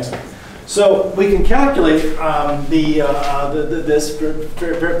intensity maximum. So we can calculate this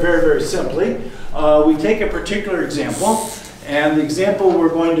very simply. We take a particular example, and the example we're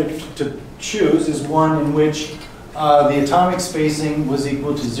going to choose is one in which the atomic spacing was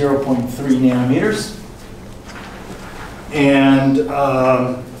equal to 0.3 nanometers. And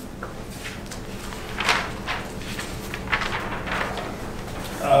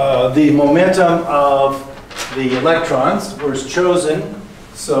the momentum of the electrons was chosen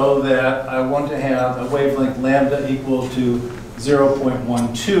so that I want to have a wavelength lambda equal to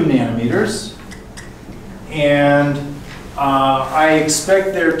 0.12 nanometers. And I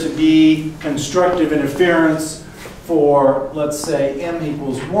expect there to be constructive interference for, let's say, m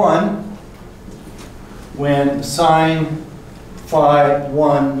equals 1 when sine phi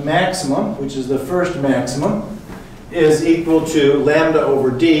 1 maximum, which is the first maximum, is equal to lambda over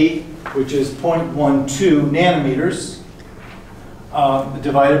d, which is 0.12 nanometers,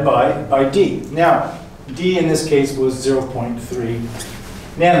 divided by d. Now, d in this case was 0.3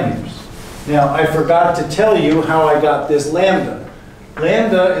 nanometers. Now, I forgot to tell you how I got this lambda.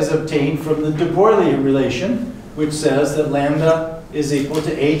 Lambda is obtained from the de Broglie relation, which says that lambda is equal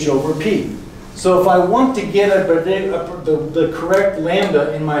to h over p. So if I want to get the correct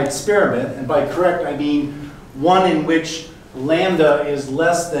lambda in my experiment, and by correct I mean one in which lambda is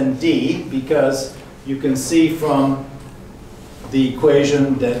less than d, because you can see from the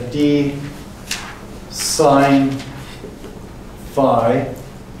equation that d sine phi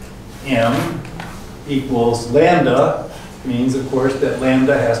m equals lambda, means of course that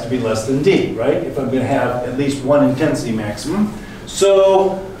lambda has to be less than d, right? If I'm going to have at least one intensity maximum.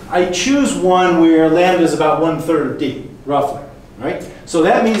 So I choose one where lambda is about 1/3 of d, roughly, right? So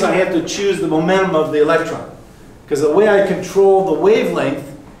that means I have to choose the momentum of the electron, because the way I control the wavelength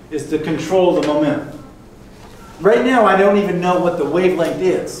is to control the momentum. Right now, I don't even know what the wavelength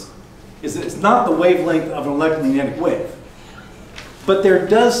is. It's not the wavelength of an electromagnetic wave. But there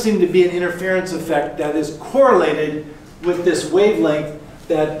does seem to be an interference effect that is correlated with this wavelength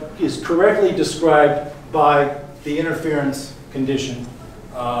that is correctly described by the interference condition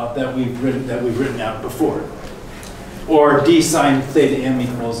that we've written out before. Or d sine theta m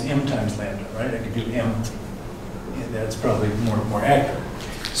equals m times lambda, right? I could do m. That's probably more accurate.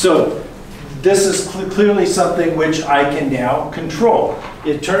 So this is clearly something which I can now control.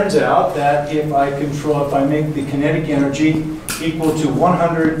 It turns out that if I make the kinetic energy equal to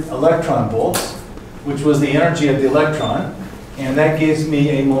 100 electron volts, which was the energy of the electron, and that gives me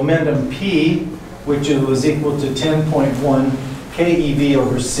a momentum P, which was equal to 10.1 keV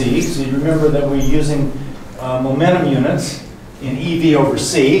over c. So you remember that we're using momentum units in eV over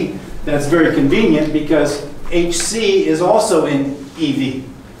c. That's very convenient because hc is also in eV.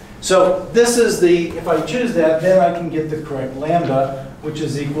 So this is if I choose that, then I can get the correct lambda, which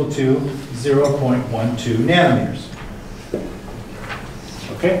is equal to 0.12 nanometers.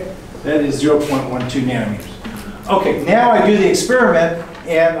 Okay, that is 0.12 nanometers. Okay, now I do the experiment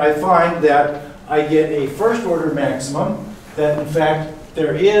and I find that I get a first order maximum, that in fact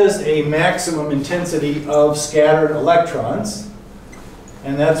there is a maximum intensity of scattered electrons.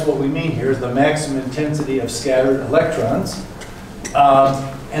 And that's what we mean here, is the maximum intensity of scattered electrons.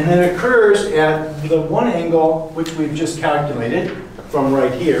 And then it occurs at the one angle which we've just calculated from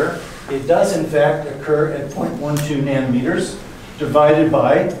right here. It does in fact occur at 0.12 nanometers divided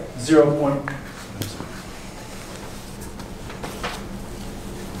by 0.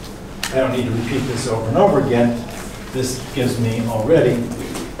 I don't need to repeat this over and over again. This gives me already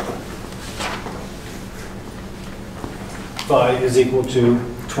phi is equal to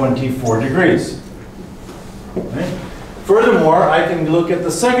 24 degrees. Right? Furthermore, I can look at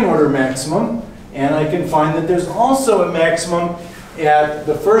the second order maximum, and I can find that there's also a maximum at,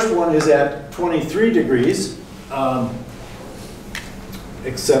 the first one is at 23 degrees,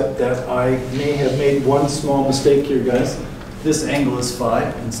 except that I may have made one small mistake here, guys. This angle is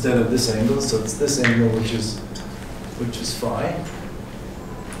phi instead of this angle, so it's this angle which is phi.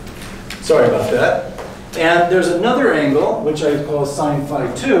 Sorry about that. And there's another angle, which I call sine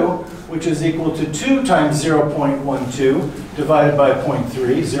phi 2, which is equal to 2 times 0.12 divided by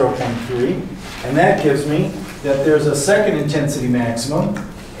 0.3, 0.3. And that gives me that there's a second intensity maximum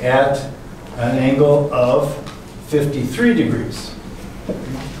at an angle of 53 degrees.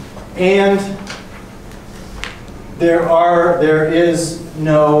 And there is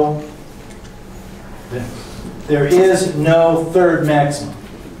no third maximum.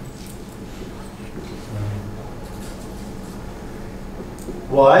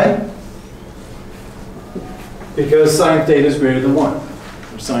 Why? Because sine theta is greater than 1. Or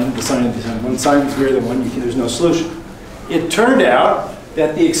when sine is greater than 1, there's no solution. It turned out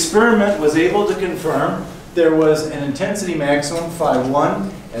that the experiment was able to confirm there was an intensity maximum, phi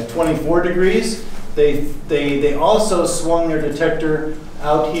 1, at 24 degrees. They also swung their detector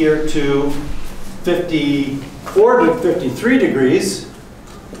out here to 54 to 53 degrees.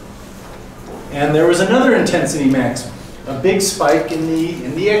 And there was another intensity maximum, a big spike in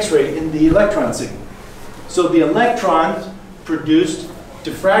the X-ray, in the electron signal. So the electron produced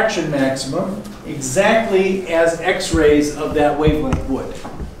diffraction maximum exactly as X-rays of that wavelength would.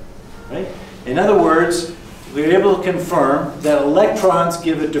 Right? In other words, we were able to confirm that electrons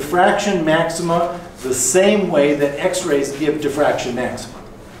give a diffraction maxima the same way that X-rays give diffraction maxima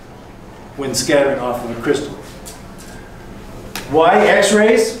when scattering off of a crystal. Why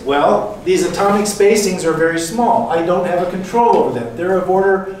X-rays? Well, these atomic spacings are very small. I don't have a control over them. They're of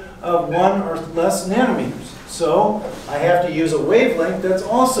order of 1 or less nanometers. So I have to use a wavelength that's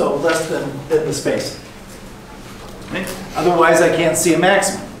also less than the spacing. Right? Otherwise, I can't see a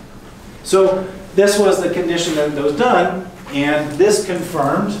maximum. So this was the condition that was done,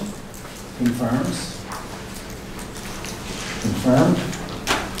 confirmed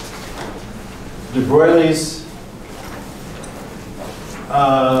de Broglie's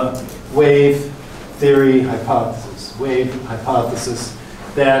wave theory hypothesis,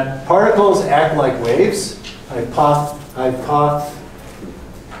 that particles act like waves,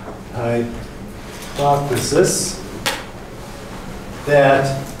 hypothesis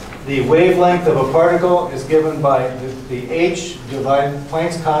that the wavelength of a particle is given by the h divided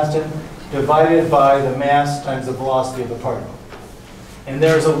Planck's constant divided by the mass times the velocity of the particle. And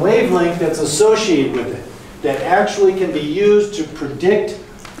there's a wavelength that's associated with it that actually can be used to predict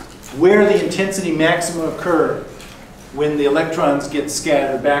where the intensity maximum occur when the electrons get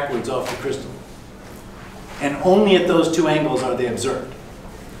scattered backwards off the crystal. And only at those two angles are they observed.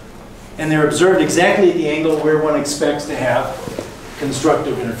 And they're observed exactly at the angle where one expects to have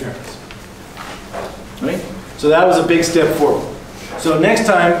constructive interference. Right? So that was a big step forward. So next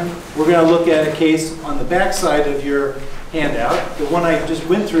time, we're going to look at a case on the back side of your handout. The one I just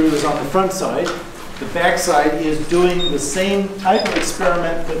went through is on the front side. The back side is doing the same type of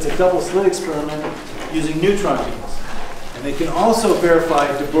experiment, but it's a double slit experiment using neutron beams. And they can also verify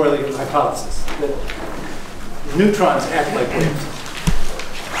de Broglie hypothesis, that neutrons act like waves.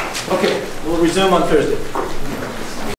 Okay, we'll resume on Thursday.